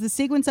about. It was the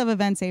sequence of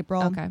events,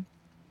 April. Okay.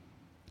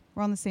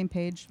 We're on the same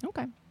page.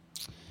 Okay.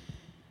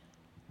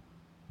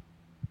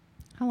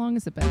 How long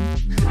has it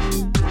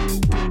been?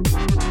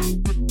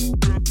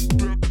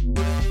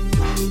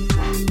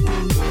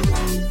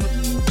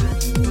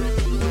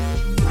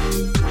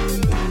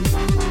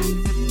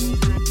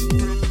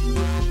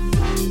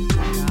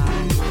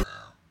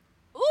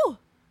 Ooh.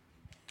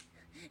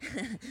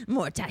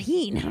 More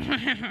tahini.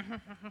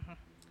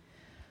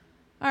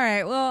 All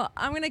right. Well,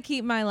 I'm going to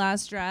keep my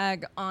last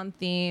drag on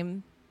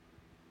theme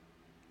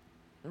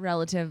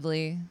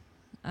relatively.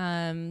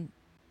 I'm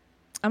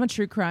a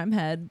true crime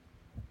head,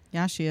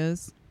 Yeah, she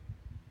is.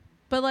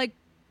 but like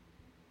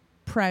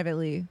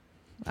privately.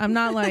 I'm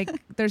not like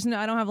I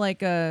don't have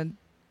like a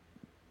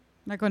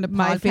Not going to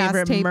my podcast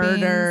favorite tapings.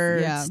 murder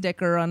Yeah.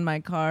 sticker on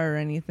my car or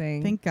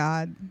anything. Thank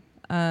God.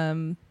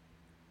 I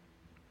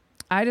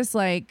just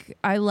like,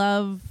 I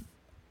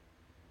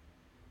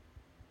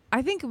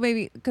think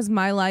maybe because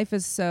my life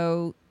is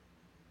so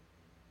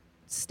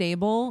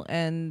stable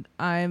and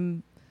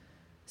I'm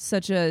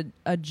such a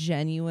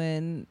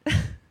genuine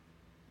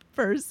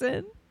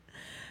person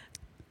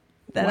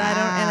that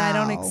I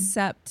don't Wow.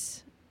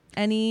 accept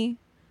any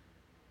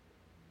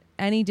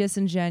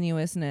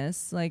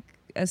disingenuousness. Like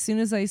as soon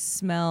as I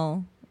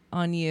smell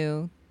on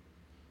you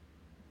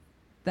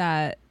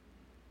that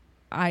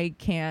I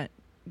can't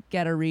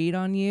get a read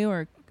on you,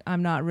 or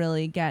I'm not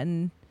really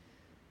getting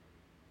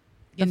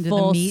the Into the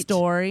full meat.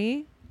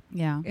 story.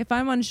 Yeah. If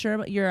I'm unsure,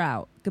 but you're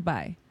out.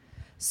 Goodbye.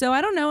 So I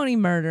don't know any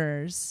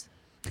murderers.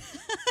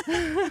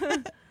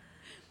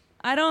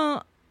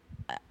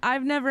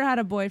 I've never had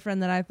a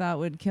boyfriend that I thought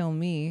would kill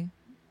me.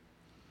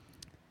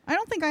 I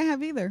don't think I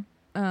have either.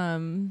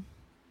 And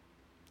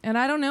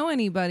I don't know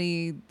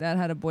anybody that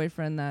had a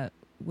boyfriend that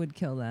would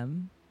kill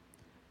them,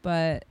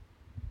 but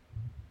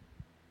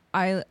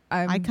I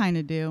kind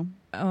of do.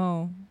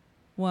 Oh,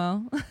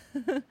 well,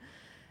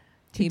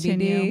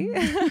 Continue.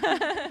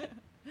 TBD.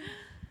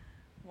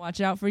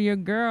 Watch out for your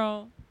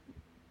girl.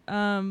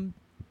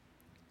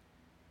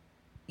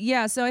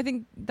 Yeah, so I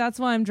think that's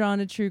why I'm drawn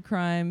to true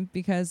crime,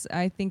 because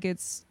I think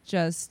it's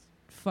just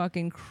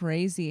fucking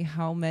crazy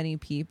how many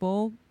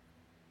people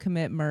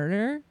commit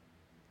murder.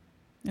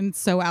 And it's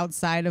so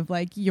outside of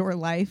like your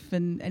life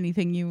and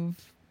anything you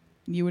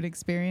would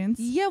experience.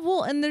 Yeah,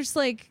 well, and there's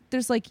like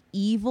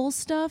evil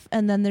stuff,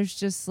 and then there's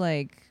just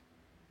like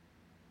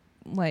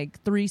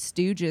Three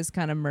Stooges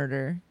kind of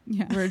murder.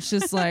 Yeah. Where it's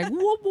just like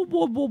whoop, whoop,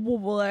 whoop, whoop,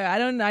 whoop, whoop.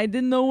 I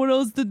didn't know what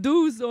else to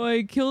do, so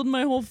I killed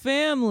my whole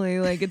family.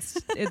 Like it's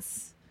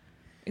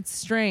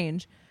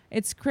strange.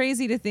 It's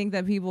crazy to think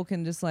that people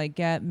can just like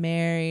get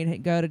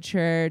married, go to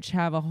church,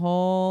 have a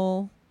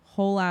whole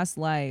ass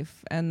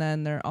life, and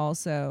then they're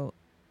also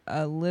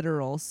a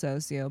literal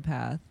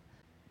sociopath.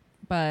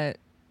 But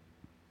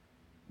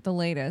the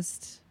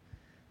latest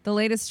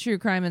true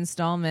crime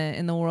installment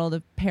in the world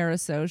of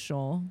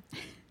parasocial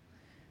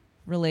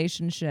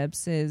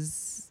relationships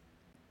is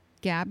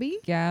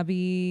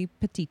Gabby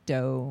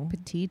Petito.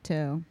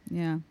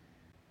 Yeah.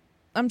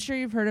 I'm sure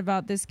you've heard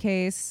about this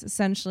case.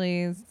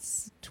 Essentially,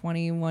 it's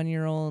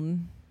 21-year-old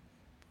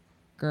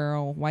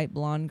girl, white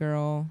blonde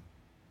girl,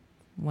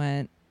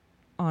 went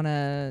on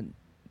a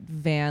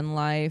van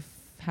life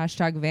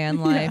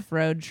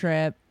road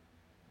trip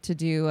to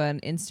do an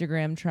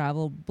Instagram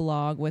travel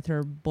blog with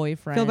her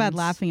boyfriend. I feel bad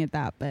laughing at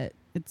that, but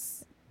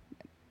it's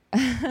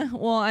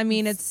well, I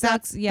mean, it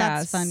sucks. Yeah,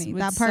 that's funny. It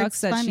That part's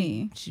sucks that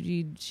funny.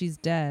 She's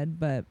dead,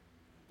 but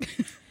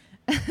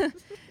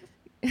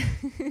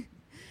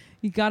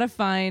you gotta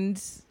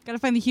find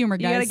the humor,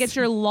 guys. You gotta get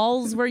your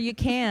lulls where you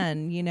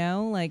can. You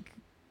know, like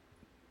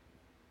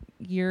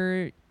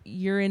you're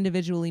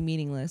individually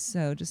meaningless,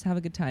 so just have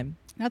a good time.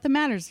 Nothing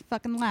matters.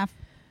 Fucking laugh.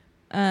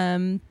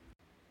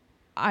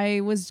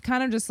 I was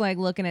kind of just like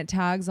looking at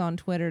tags on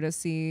Twitter to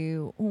see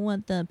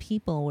what the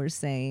people were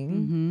saying.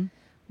 Mm-hmm.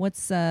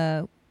 What's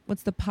the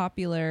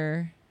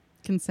popular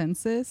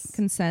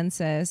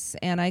consensus?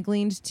 And I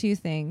gleaned two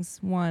things.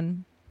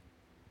 One,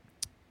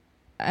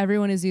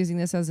 everyone is using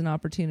this as an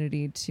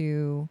opportunity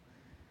to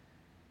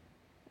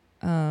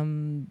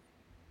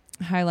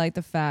highlight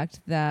the fact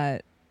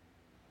that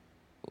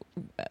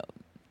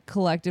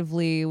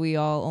collectively we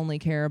all only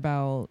care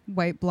about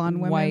white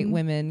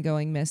women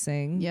going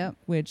missing. Yep.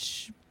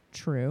 Which,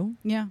 true.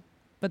 Yeah.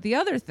 But the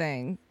other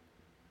thing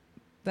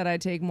that I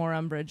take more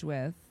umbrage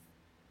with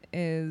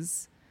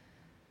is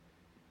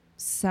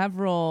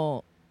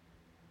several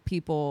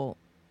people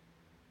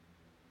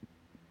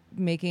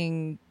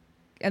making,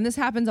 and this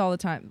happens all the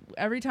time.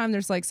 Every time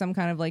there's like some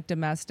kind of like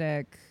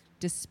domestic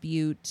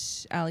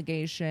dispute,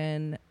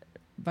 allegation,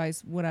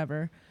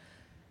 whatever.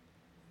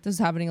 This is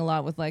happening a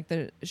lot with like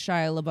the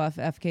Shia LaBeouf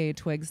FKA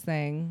Twigs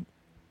thing.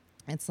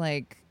 It's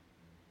like,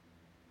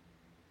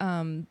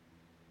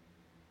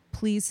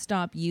 please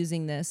stop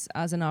using this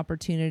as an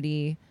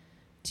opportunity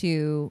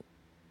to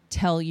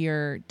tell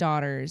your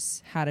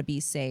daughters how to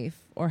be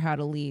safe or how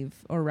to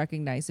leave or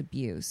recognize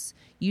abuse.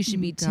 You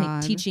should be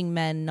teaching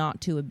men not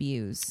to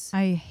abuse.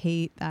 I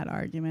hate that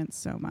argument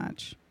so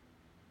much.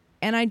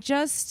 And I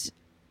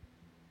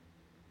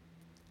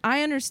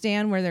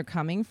understand where they're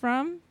coming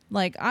from.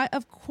 Like, I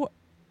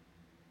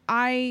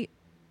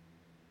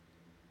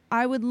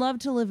would love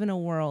to live in a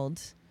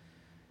world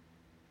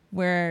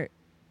where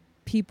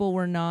people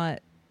were not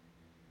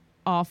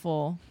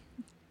awful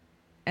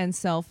and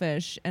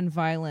selfish and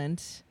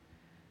violent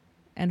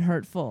and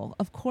hurtful.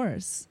 Of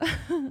course.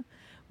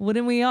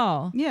 Wouldn't we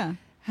all? Yeah.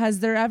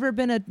 Has there ever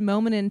been a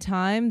moment in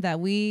time that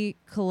we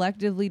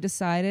collectively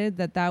decided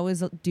that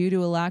was due to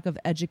a lack of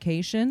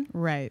education?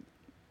 Right.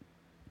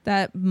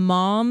 That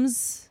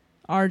moms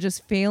are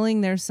just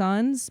failing their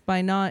sons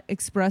by not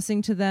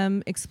expressing to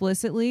them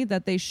explicitly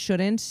that they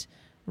shouldn't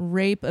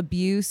rape,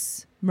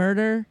 abuse,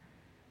 murder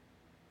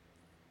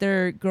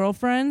their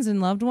girlfriends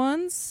and loved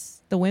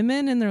ones, the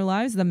women in their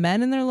lives, the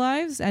men in their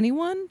lives,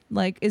 anyone?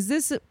 Like,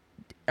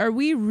 are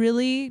we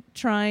really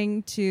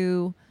trying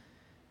to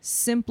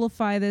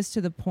simplify this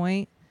to the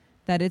point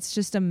that it's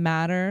just a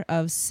matter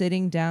of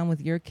sitting down with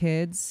your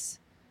kids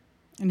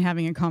and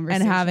having a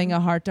conversation and having a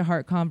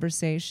heart-to-heart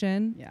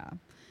conversation? Yeah.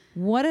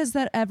 What has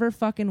that ever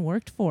fucking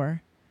worked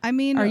for? I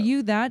mean, are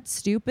you that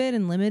stupid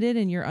and limited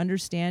in your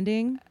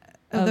understanding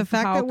of the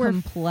fact how that we're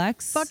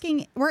complex?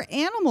 We're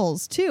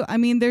animals too. I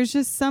mean, there's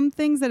just some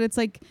things that it's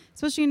like,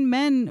 especially in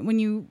men, when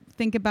you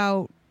think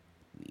about,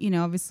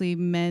 obviously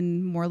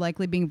men more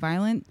likely being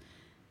violent.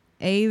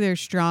 A, they're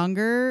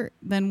stronger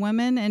than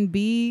women, and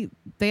B,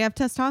 they have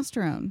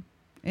testosterone,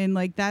 and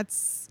like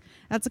that's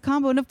a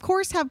combo. And of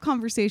course, have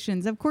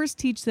conversations. Of course,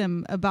 teach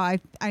them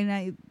about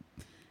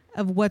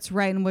of what's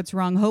right and what's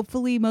wrong.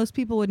 Hopefully most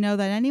people would know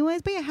that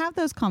anyways, but you have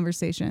those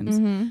conversations.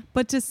 Mm-hmm.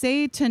 But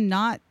to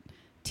not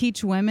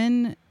teach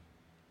women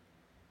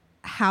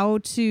how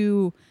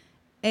to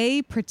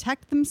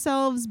protect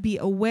themselves, be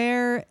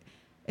aware,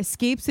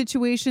 escape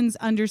situations,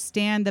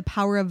 understand the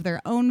power of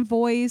their own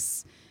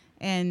voice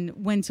and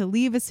when to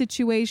leave a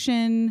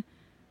situation.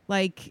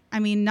 Like, I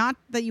mean, not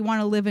that you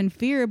want to live in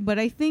fear, but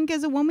I think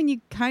as a woman,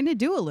 you kind of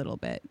do a little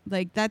bit.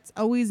 Like, that's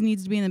always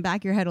needs to be in the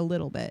back of your head a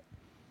little bit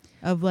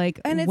of like,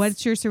 And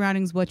what's your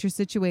surroundings? What's your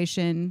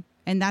situation?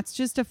 And that's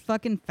just a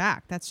fucking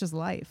fact. That's just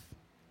life.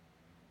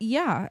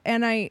 Yeah.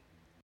 And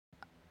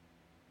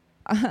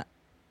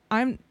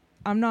I'm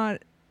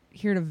not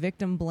here to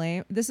victim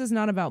blame. This is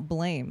not about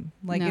blame.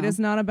 Like, No. it is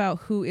not about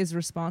who is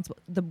responsible.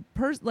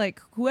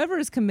 Like, whoever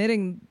is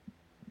committing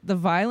the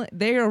violence,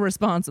 they are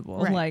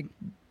responsible. Right. Like,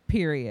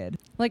 period.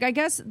 Like, I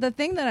guess the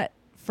thing that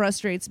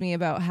frustrates me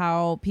about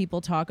how people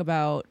talk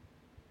about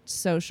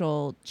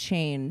social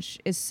change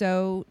is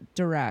so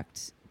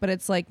direct, but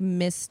it's like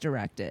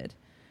misdirected.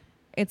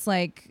 It's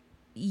like,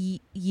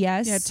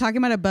 yes. Yeah, talking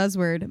about a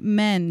buzzword,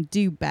 men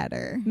do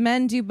better.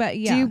 Men do better.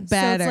 Yeah. Do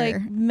better. So it's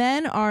like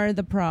men are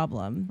the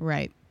problem.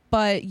 Right.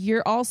 But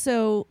you're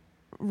also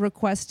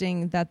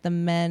requesting that the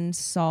men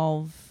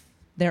solve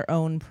their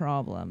own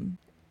problem.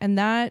 And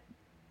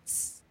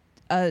that's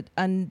a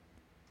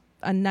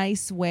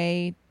nice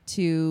way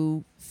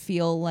to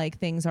feel like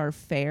things are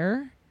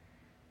fair,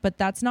 but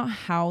that's not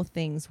how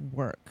things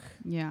work.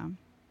 Yeah.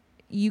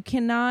 You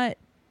can't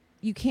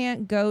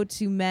go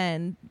to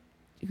men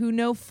who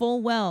know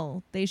full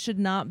well they should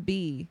not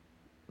be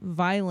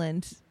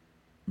violent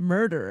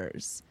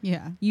murderers.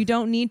 Yeah. You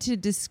don't need to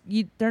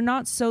they're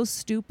not so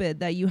stupid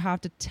that you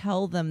have to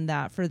tell them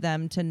that for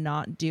them to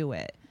not do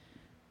it.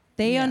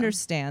 They Yeah.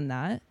 understand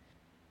that.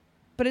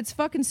 But it's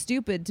fucking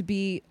stupid to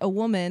be a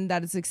woman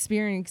that is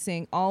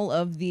experiencing all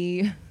of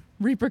the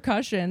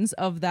repercussions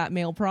of that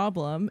male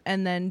problem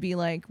and then be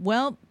like,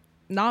 well,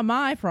 not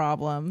my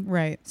problem.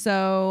 Right.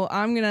 So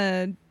I'm going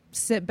to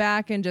sit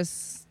back and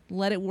just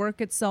let it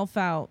work itself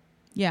out.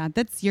 Yeah,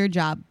 that's your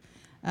job.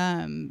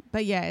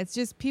 But yeah, it's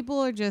just people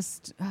are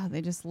just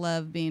they just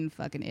love being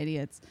fucking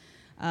idiots.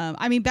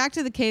 I mean, back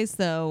to the case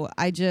though,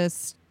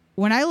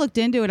 when I looked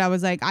into it, I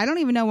was like, I don't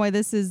even know why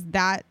this is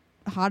that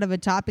hot of a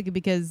topic,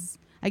 because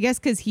I guess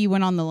because he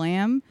went on the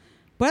lam,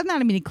 but I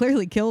mean, he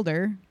clearly killed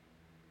her.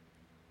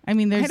 I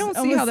mean, I don't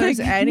see how almost, there's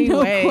like, any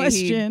no way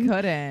question. he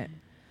couldn't.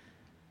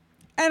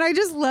 And I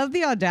just love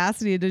the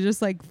audacity to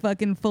just like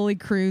fucking fully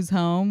cruise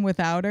home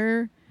without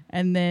her,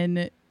 and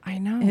then I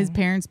know his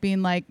parents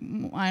being like,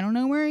 I don't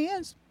know where he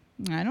is.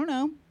 I don't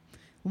know.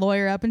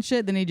 Lawyer up and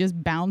shit. Then he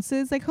just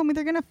bounces. Like, homie,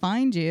 they're going to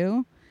find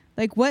you.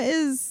 Like, what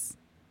is...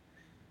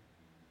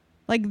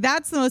 Like,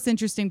 that's the most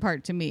interesting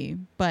part to me.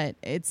 But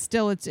it's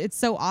still, it's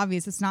so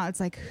obvious. It's not, it's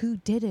like, who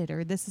did it?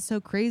 Or this is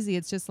so crazy.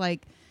 It's just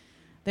like,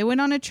 they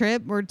went on a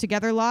trip, were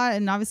together a lot,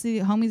 and obviously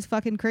homie's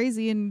fucking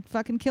crazy and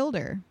fucking killed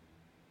her.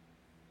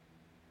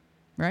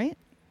 Right?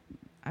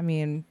 I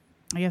mean,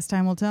 I guess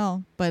time will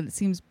tell. But it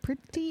seems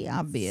pretty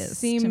obvious to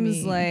seems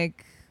me.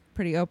 like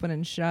pretty open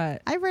and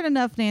shut. I've read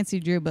enough Nancy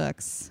Drew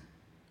books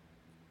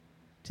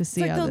to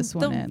see Like how this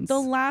one ends. The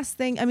last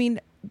thing, I mean,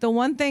 the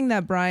one thing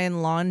that Brian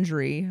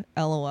Laundrie,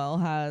 LOL,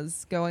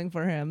 has going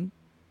for him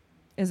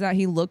is that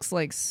he looks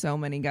like so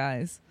many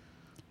guys.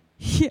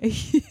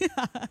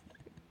 yeah.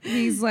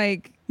 He's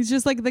like, He's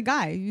just like the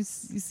guy. You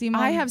see him.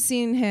 I have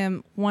seen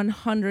him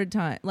 100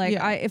 times. Like,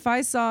 Yeah. if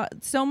I saw,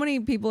 so many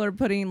people are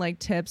putting like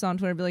tips on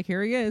Twitter, be like,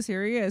 here he is,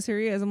 here he is, here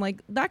he is. I'm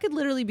like, that could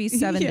literally be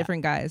 7 Yeah.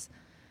 different guys.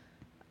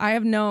 I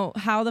have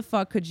how the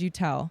fuck could you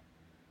tell?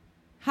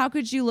 How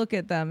could you look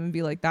at them and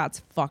be like, that's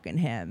fucking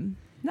him?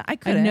 No, I I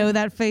couldn't. know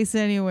that face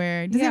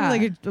anywhere. Does he have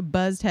like a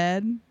buzzed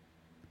head?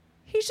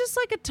 He's just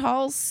like a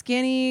tall,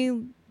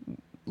 skinny,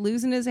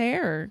 losing his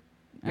hair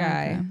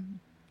guy. Okay.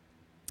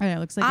 Yeah, it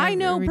looks like I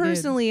know every dude.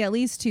 personally at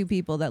least 2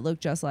 people that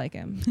look just like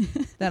him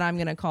that I'm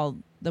going to call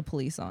the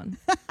police on.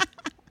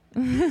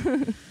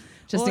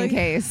 Just Well, in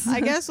case.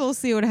 I guess we'll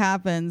see what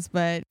happens.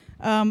 But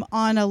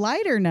on a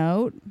lighter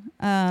note,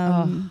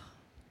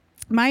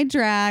 my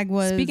drag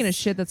was... Speaking of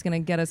shit that's going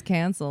to get us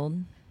canceled.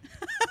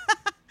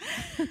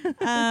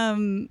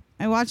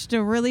 I watched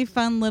a really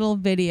fun little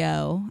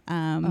video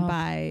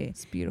by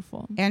It's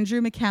beautiful.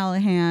 Andrew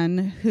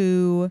McCallahan,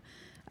 who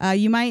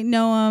you might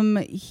know him.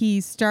 He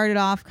started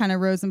off kind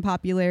of rose in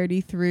popularity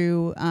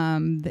through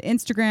the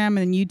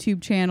Instagram and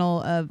YouTube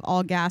channel of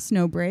All Gas,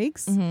 No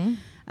Breaks. Mm-hmm.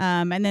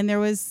 And then there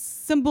was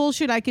some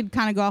bullshit. I could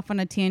kind of go off on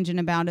a tangent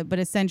about it, but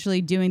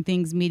essentially Doing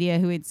Things Media,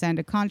 who he'd signed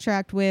a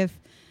contract with,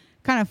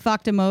 kind of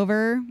fucked him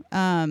over.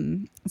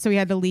 So he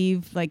had to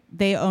leave. Like,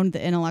 they owned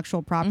the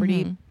intellectual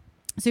property. Mm-hmm.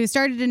 So he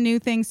started a new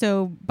thing.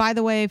 So, by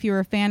the way, if you were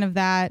a fan of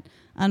that,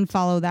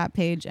 unfollow that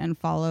page and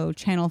follow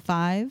Channel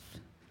 5.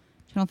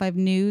 Channel 5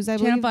 News, I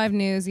believe. Channel 5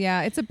 News,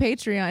 yeah. It's a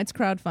Patreon. It's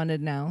crowdfunded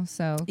now,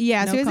 so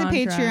Yeah, no so it's a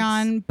contracts.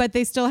 Patreon, but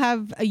they still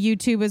have a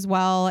YouTube as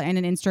well and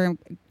an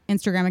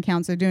Instagram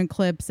account. So they're doing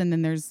clips, and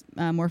then there's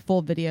more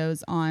full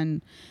videos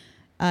on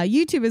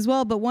YouTube as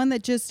well. But one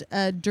that just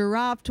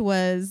dropped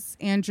was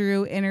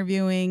Andrew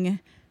interviewing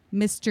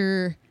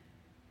Mr.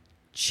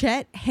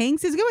 Chet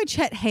Hanks. Does he go by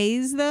Chet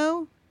Hayes,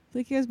 though? I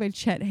think he goes by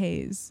Chet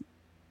Hayes.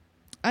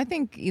 I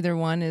think either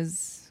one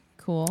is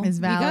Cool. Is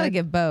You gotta valid.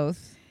 give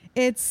both.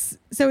 It's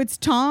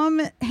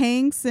Tom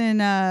Hanks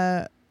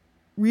and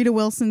Rita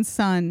Wilson's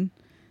son.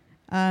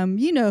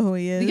 You know who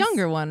he is. The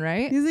younger one,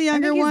 right? He's the I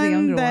younger think he's the one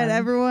younger that one.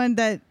 everyone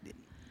that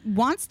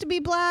wants to be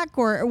black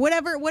or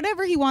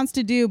whatever he wants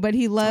to do, but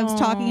he loves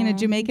talking in a Aw,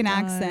 Jamaican he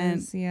accent.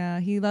 does. Yeah,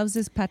 he loves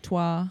his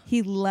patois.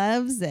 He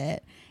loves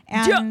it.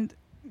 And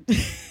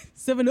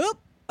 7 Up.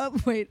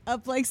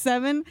 Up like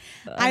 7.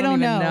 I don't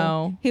even know.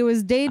 know. He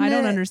was dating. I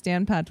don't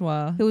understand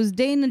patois. He was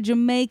dating a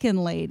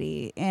Jamaican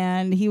lady,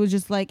 and he was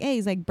just like, "Hey,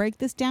 he's like, break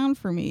this down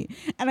for me."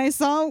 And I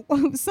saw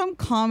some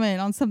comment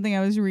on something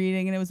I was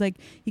reading, and it was like,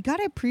 "You got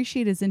to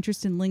appreciate his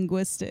interest in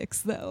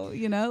linguistics, though.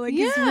 You know, like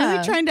he's really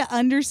Yeah. trying to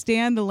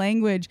understand the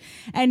language."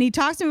 And he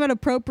talks to me about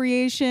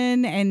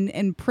appropriation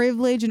and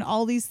privilege and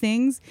all these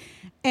things,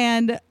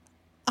 and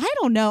I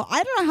don't know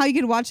how you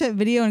could watch that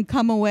video and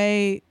come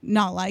away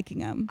not liking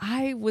him.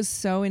 I was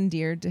so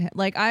endeared to him.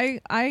 Like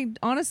I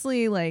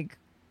honestly like.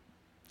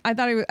 I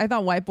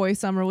thought White Boy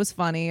Summer was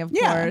funny, of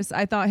Yeah. course.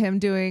 I thought him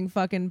doing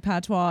fucking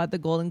patois at the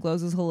Golden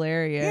Globes was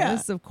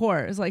hilarious, of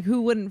course. Like,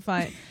 who wouldn't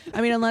find?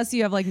 I mean, unless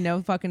you have like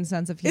no fucking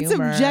sense of humor. It's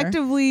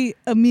objectively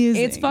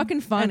amusing. It's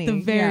fucking funny at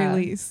the very yeah.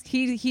 least.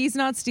 He's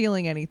not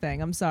stealing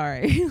anything. I'm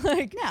sorry.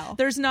 Like, No.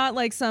 there's not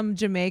like some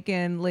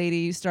Jamaican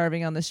lady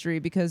starving on the street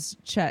because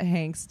Chet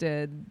Hanks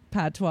did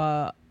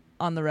patois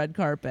on the red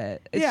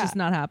carpet. It's Yeah. just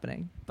not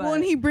happening. But Well,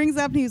 and he brings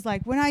up and he's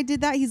like, when I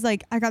did that, he's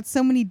like, I got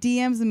so many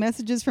DMs and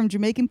messages from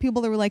Jamaican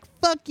people that were like,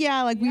 fuck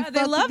yeah, like we yeah, fuck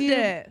they with loved you.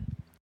 it.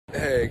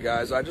 Hey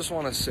guys, I just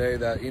want to say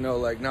that,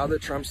 like now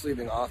that Trump's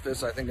leaving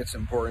office, I think it's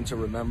important to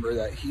remember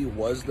that he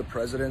was the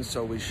president,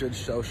 so we should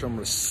show some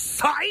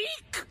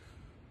respect.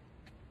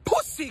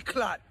 Pussy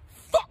clot!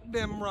 Fuck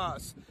them,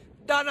 Ross!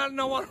 Donald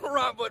no one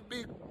run but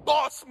big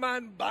boss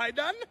man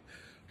Biden.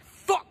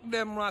 Fuck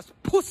them, Ross!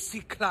 Pussy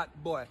clot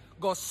boy!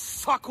 Go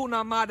suck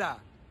una mother!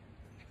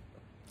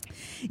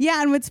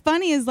 Yeah, and what's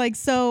funny is like,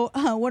 so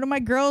one of my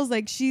girls,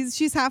 like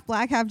she's half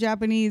black, half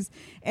Japanese,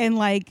 and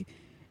like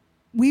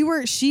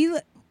she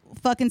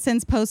fucking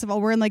sends posts of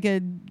all, we're in like a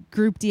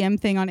group DM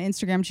thing on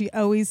Instagram. She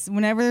always,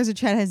 whenever there's a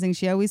Chet Hanks thing,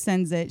 she always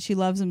sends it. She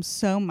loves him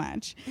so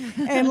much.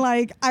 And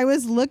like I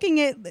was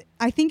looking at,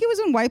 I think it was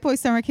when White Boy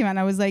Summer came out, and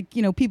I was like,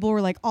 people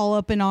were like all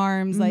up in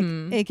arms, like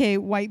aka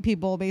white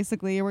people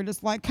basically were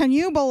just like, can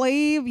you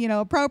believe,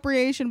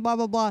 appropriation, blah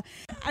blah blah.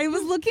 I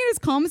was looking at his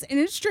comments, and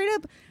it's straight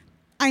up,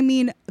 I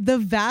mean, the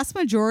vast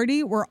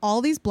majority were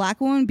all these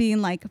black women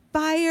being like,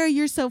 fire,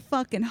 you're so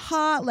fucking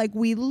hot. Like,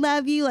 we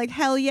love you. Like,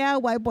 hell yeah,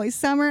 White Boy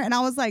Summer. And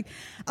I was like,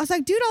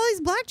 dude, all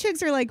these black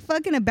chicks are like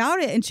fucking about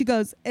it. And she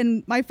goes,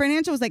 and my friend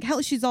Angela was like,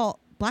 hell, she's all,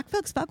 black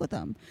folks fuck with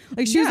them.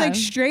 Like, she was like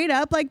straight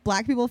up, like,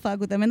 black people fuck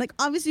with them. And like,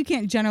 obviously you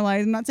can't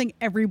generalize. I'm not saying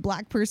every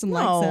black person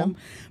likes him.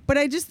 But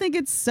I just think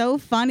it's so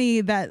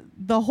funny that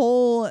the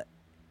whole,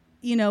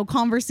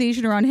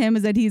 conversation around him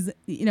is that he's,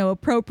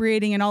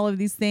 appropriating and all of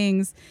these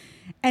things.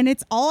 And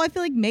it's all, I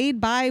feel like, made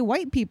by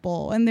white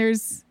people. And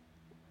there's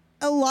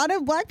a lot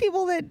of black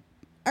people that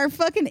are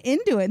fucking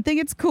into it and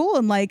think it's cool.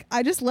 And like,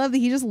 I just love that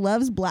he just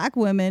loves black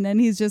women, and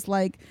he's just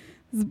like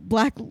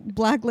black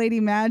lady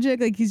magic.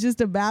 Like, he's just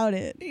about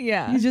it.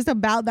 Yeah. He's just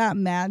about that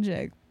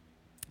magic.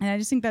 And I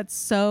just think that's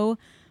so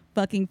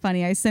fucking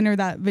funny. I sent her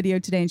that video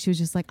today, and she was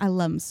just like, I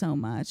love him so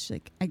much.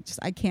 Like,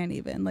 I can't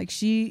even. Like,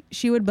 she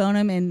would bone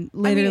him in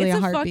literally it's a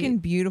a heartbeat. fucking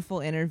beautiful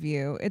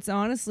interview. It's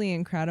honestly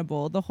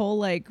incredible. The whole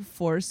like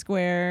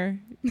Foursquare.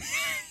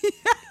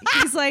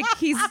 He's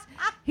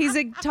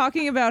like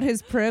talking about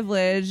his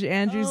privilege.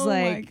 Andrew's Oh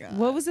my like, God.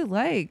 what was it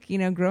like,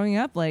 growing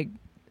up like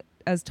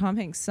as Tom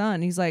Hanks'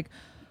 son? He's like,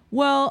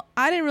 well,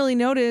 I didn't really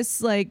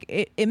notice, like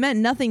it meant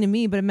nothing to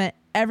me, but it meant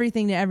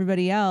everything to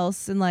everybody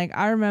else. And like,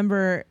 I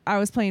remember I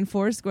was playing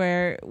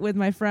Foursquare with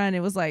my friend. It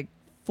was like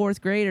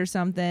 4th grade or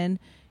something.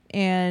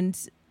 And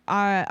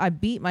I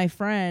beat my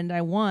friend.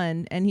 I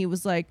won. And he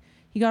was like,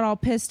 he got all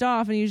pissed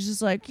off, and he was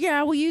just like,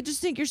 yeah, well, you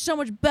just think you're so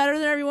much better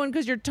than everyone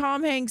because you're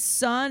Tom Hanks'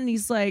 son. And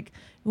he's like,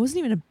 it wasn't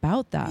even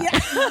about that.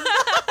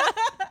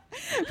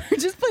 We're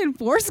just playing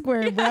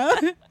Foursquare, bro.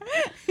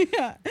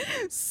 Yeah.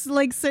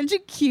 Like, such a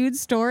cute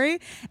story.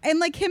 And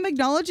like him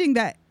acknowledging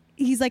that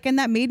he's like, and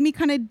that made me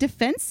kind of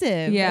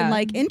defensive Yeah. and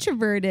like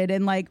introverted,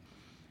 and like,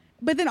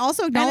 but then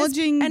also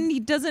acknowledging, and he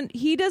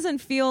doesn't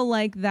feel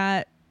like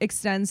that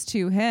extends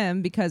to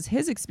him, because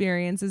his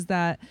experience is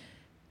that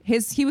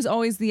he was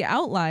always the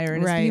outlier,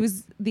 and Right. he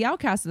was the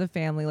outcast of the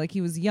family. Like, he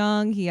was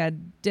young, he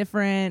had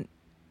different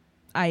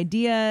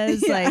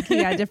ideas, like he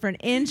had different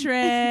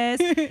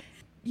interests.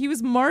 He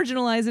was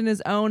marginalized in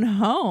his own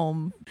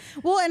home.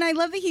 well, and I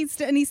love that he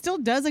still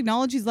does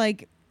acknowledge, he's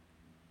like,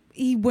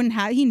 he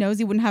knows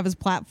he wouldn't have his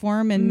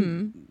platform,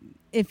 and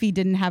if he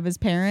didn't have his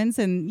parents,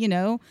 and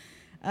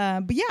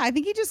but yeah, I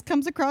think he just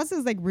comes across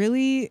as like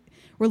really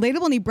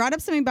relatable. And he brought up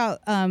something about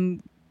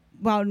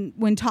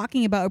when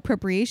talking about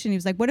appropriation, he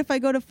was like, what if I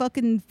go to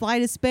fly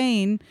to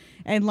Spain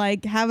and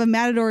like have a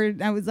matador?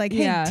 And I was like,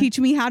 hey, teach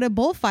me how to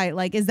bullfight.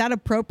 Like, is that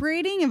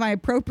appropriating? Am I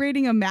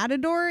appropriating a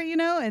matador?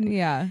 And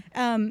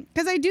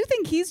because I do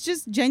think he's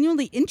just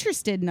genuinely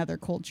interested in other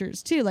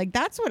cultures too. Like,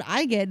 that's what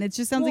I get. And it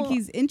just sounds like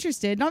he's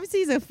interested. And obviously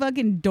he's a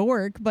fucking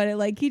dork, but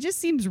he just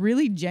seems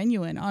really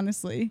genuine,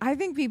 honestly. I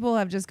think people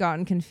have just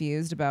gotten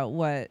confused about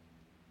what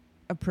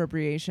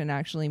appropriation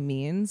actually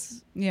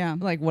means,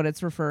 like what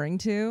it's referring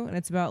to, and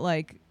it's about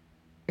like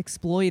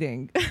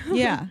exploiting,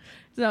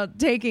 so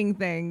taking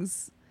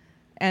things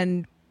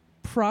and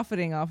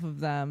profiting off of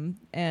them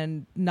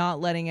and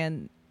not letting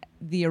in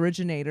the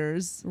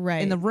originators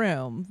in the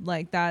room.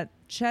 Like that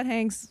Chet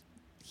Hanks,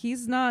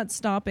 he's not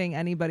stopping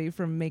anybody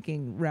from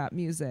making rap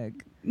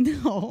music.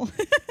 No.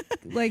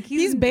 Like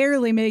he's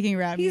barely making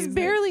rap music. He's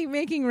barely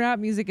making rap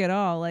music at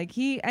all. Like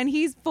he's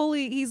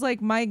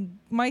like, my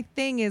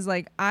thing is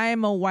like,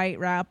 I'm a white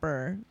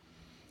rapper.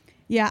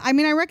 Yeah, I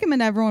mean, I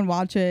recommend everyone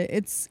watch it.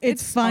 It's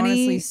funny.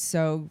 Honestly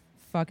so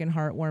fucking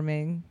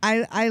heartwarming.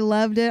 I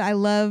loved it. I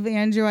love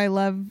Andrew. I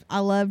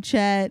love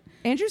Chet.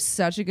 Andrew's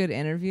such a good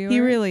interviewer. He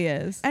really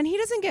is. And he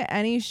doesn't get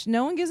any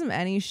no one gives him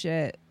any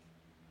shit.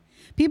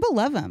 People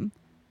love him.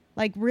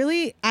 Like,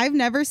 really, I've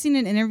never seen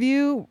an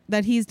interview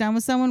that he's done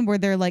with someone where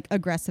they're like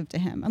aggressive to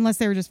him, unless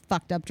they were just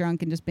fucked up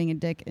drunk and just being a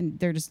dick, and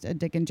they're just a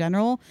dick in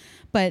general.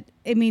 But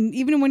I mean,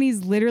 even when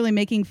he's literally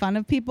making fun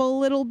of people a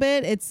little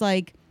bit, it's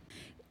like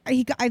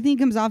I think he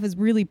comes off as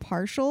really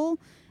partial,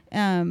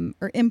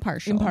 or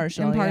impartial.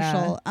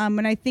 Yeah.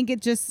 And I think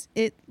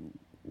it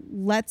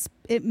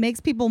makes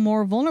people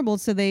more vulnerable,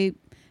 so they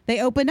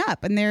open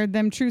up and they're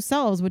them true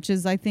selves, which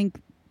is, I think,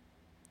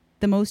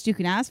 the most you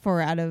can ask for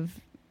out of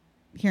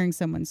hearing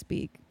someone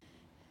speak.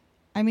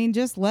 I mean,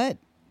 just let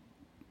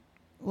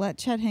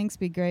Chet Hanks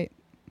be great.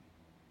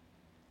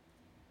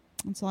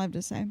 That's all I have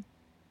to say.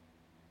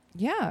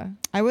 Yeah.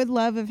 I would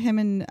love if him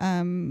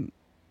and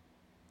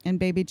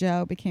Baby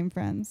Joe became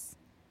friends.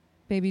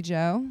 Baby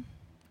Joe?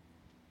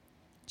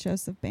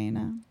 Joseph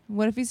Baina.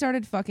 What if he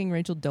started fucking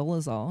Rachel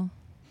Dolezal?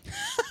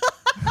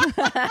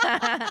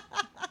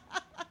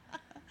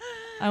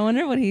 I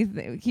wonder what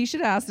he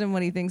should ask him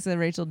what he thinks of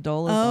Rachel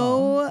Dolezal.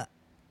 Oh,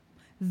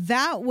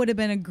 that would have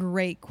been a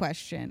great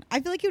question.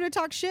 I feel like he would have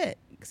talked shit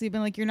because he'd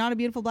been like, "You're not a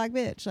beautiful black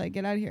bitch. Like,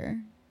 get out of here."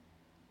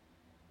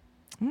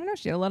 I don't know.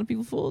 She had a lot of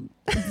people fooled.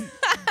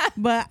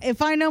 But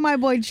if I know my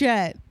boy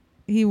Chet,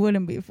 he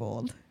wouldn't be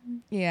fooled.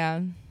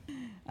 Yeah.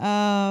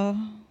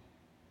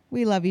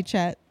 We love you,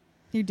 Chet.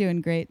 You're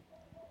doing great.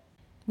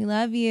 We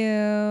love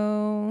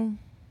you.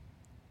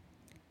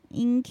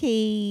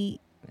 Okay.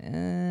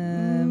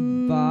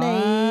 Bye.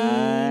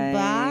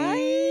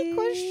 Bye?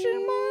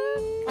 Question mark?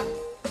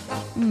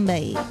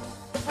 Bye.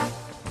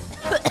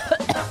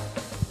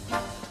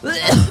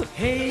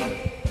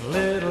 Hey,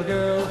 little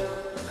girl,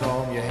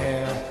 comb your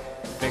hair,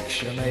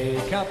 fix your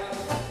makeup.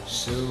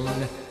 Soon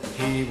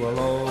he will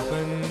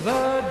open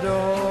the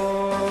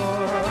door.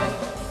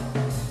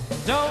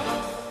 Don't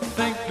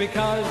think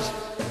because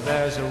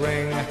there's a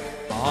ring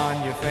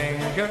on your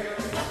finger,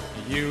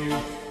 you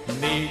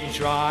needn't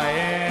try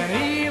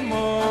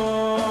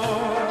anymore.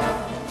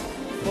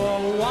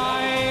 For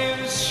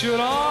wives should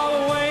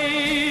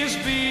always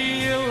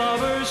be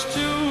lovers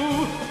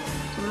too.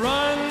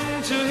 Run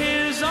to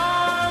his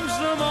arms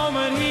the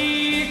moment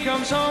he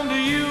comes home to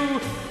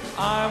you.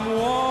 I'm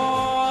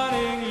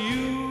warning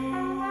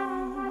you.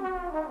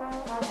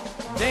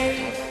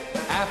 Day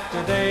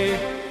after day,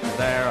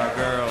 there are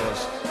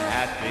girls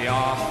at the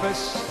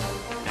office,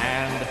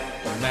 and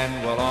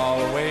men will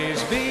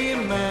always be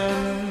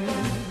men.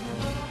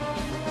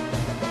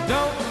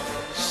 Don't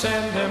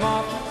send him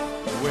off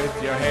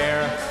with your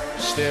hair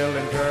still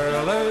in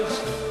curlers.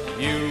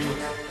 You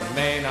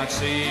may not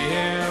see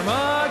him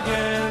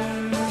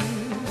again.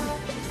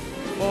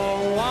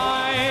 For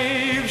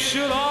wives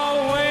should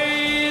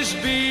always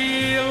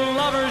be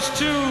lovers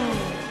too.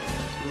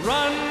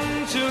 Run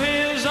to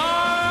his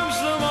arms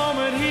the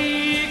moment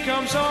he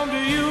comes home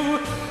to you.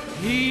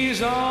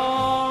 He's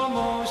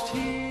almost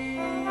here.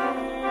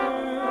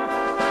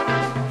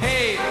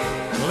 Hey,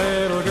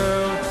 little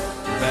girl,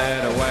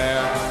 better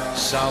wear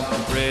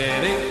something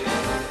pretty,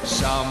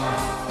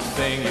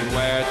 something you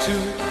wear to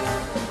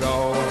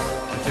go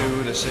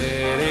to the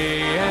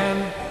city,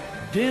 and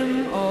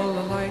dim all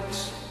the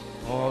lights,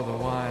 pour the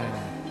wine,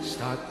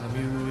 start the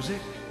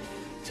music.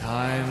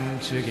 Time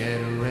to get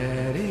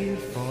ready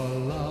for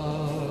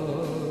love.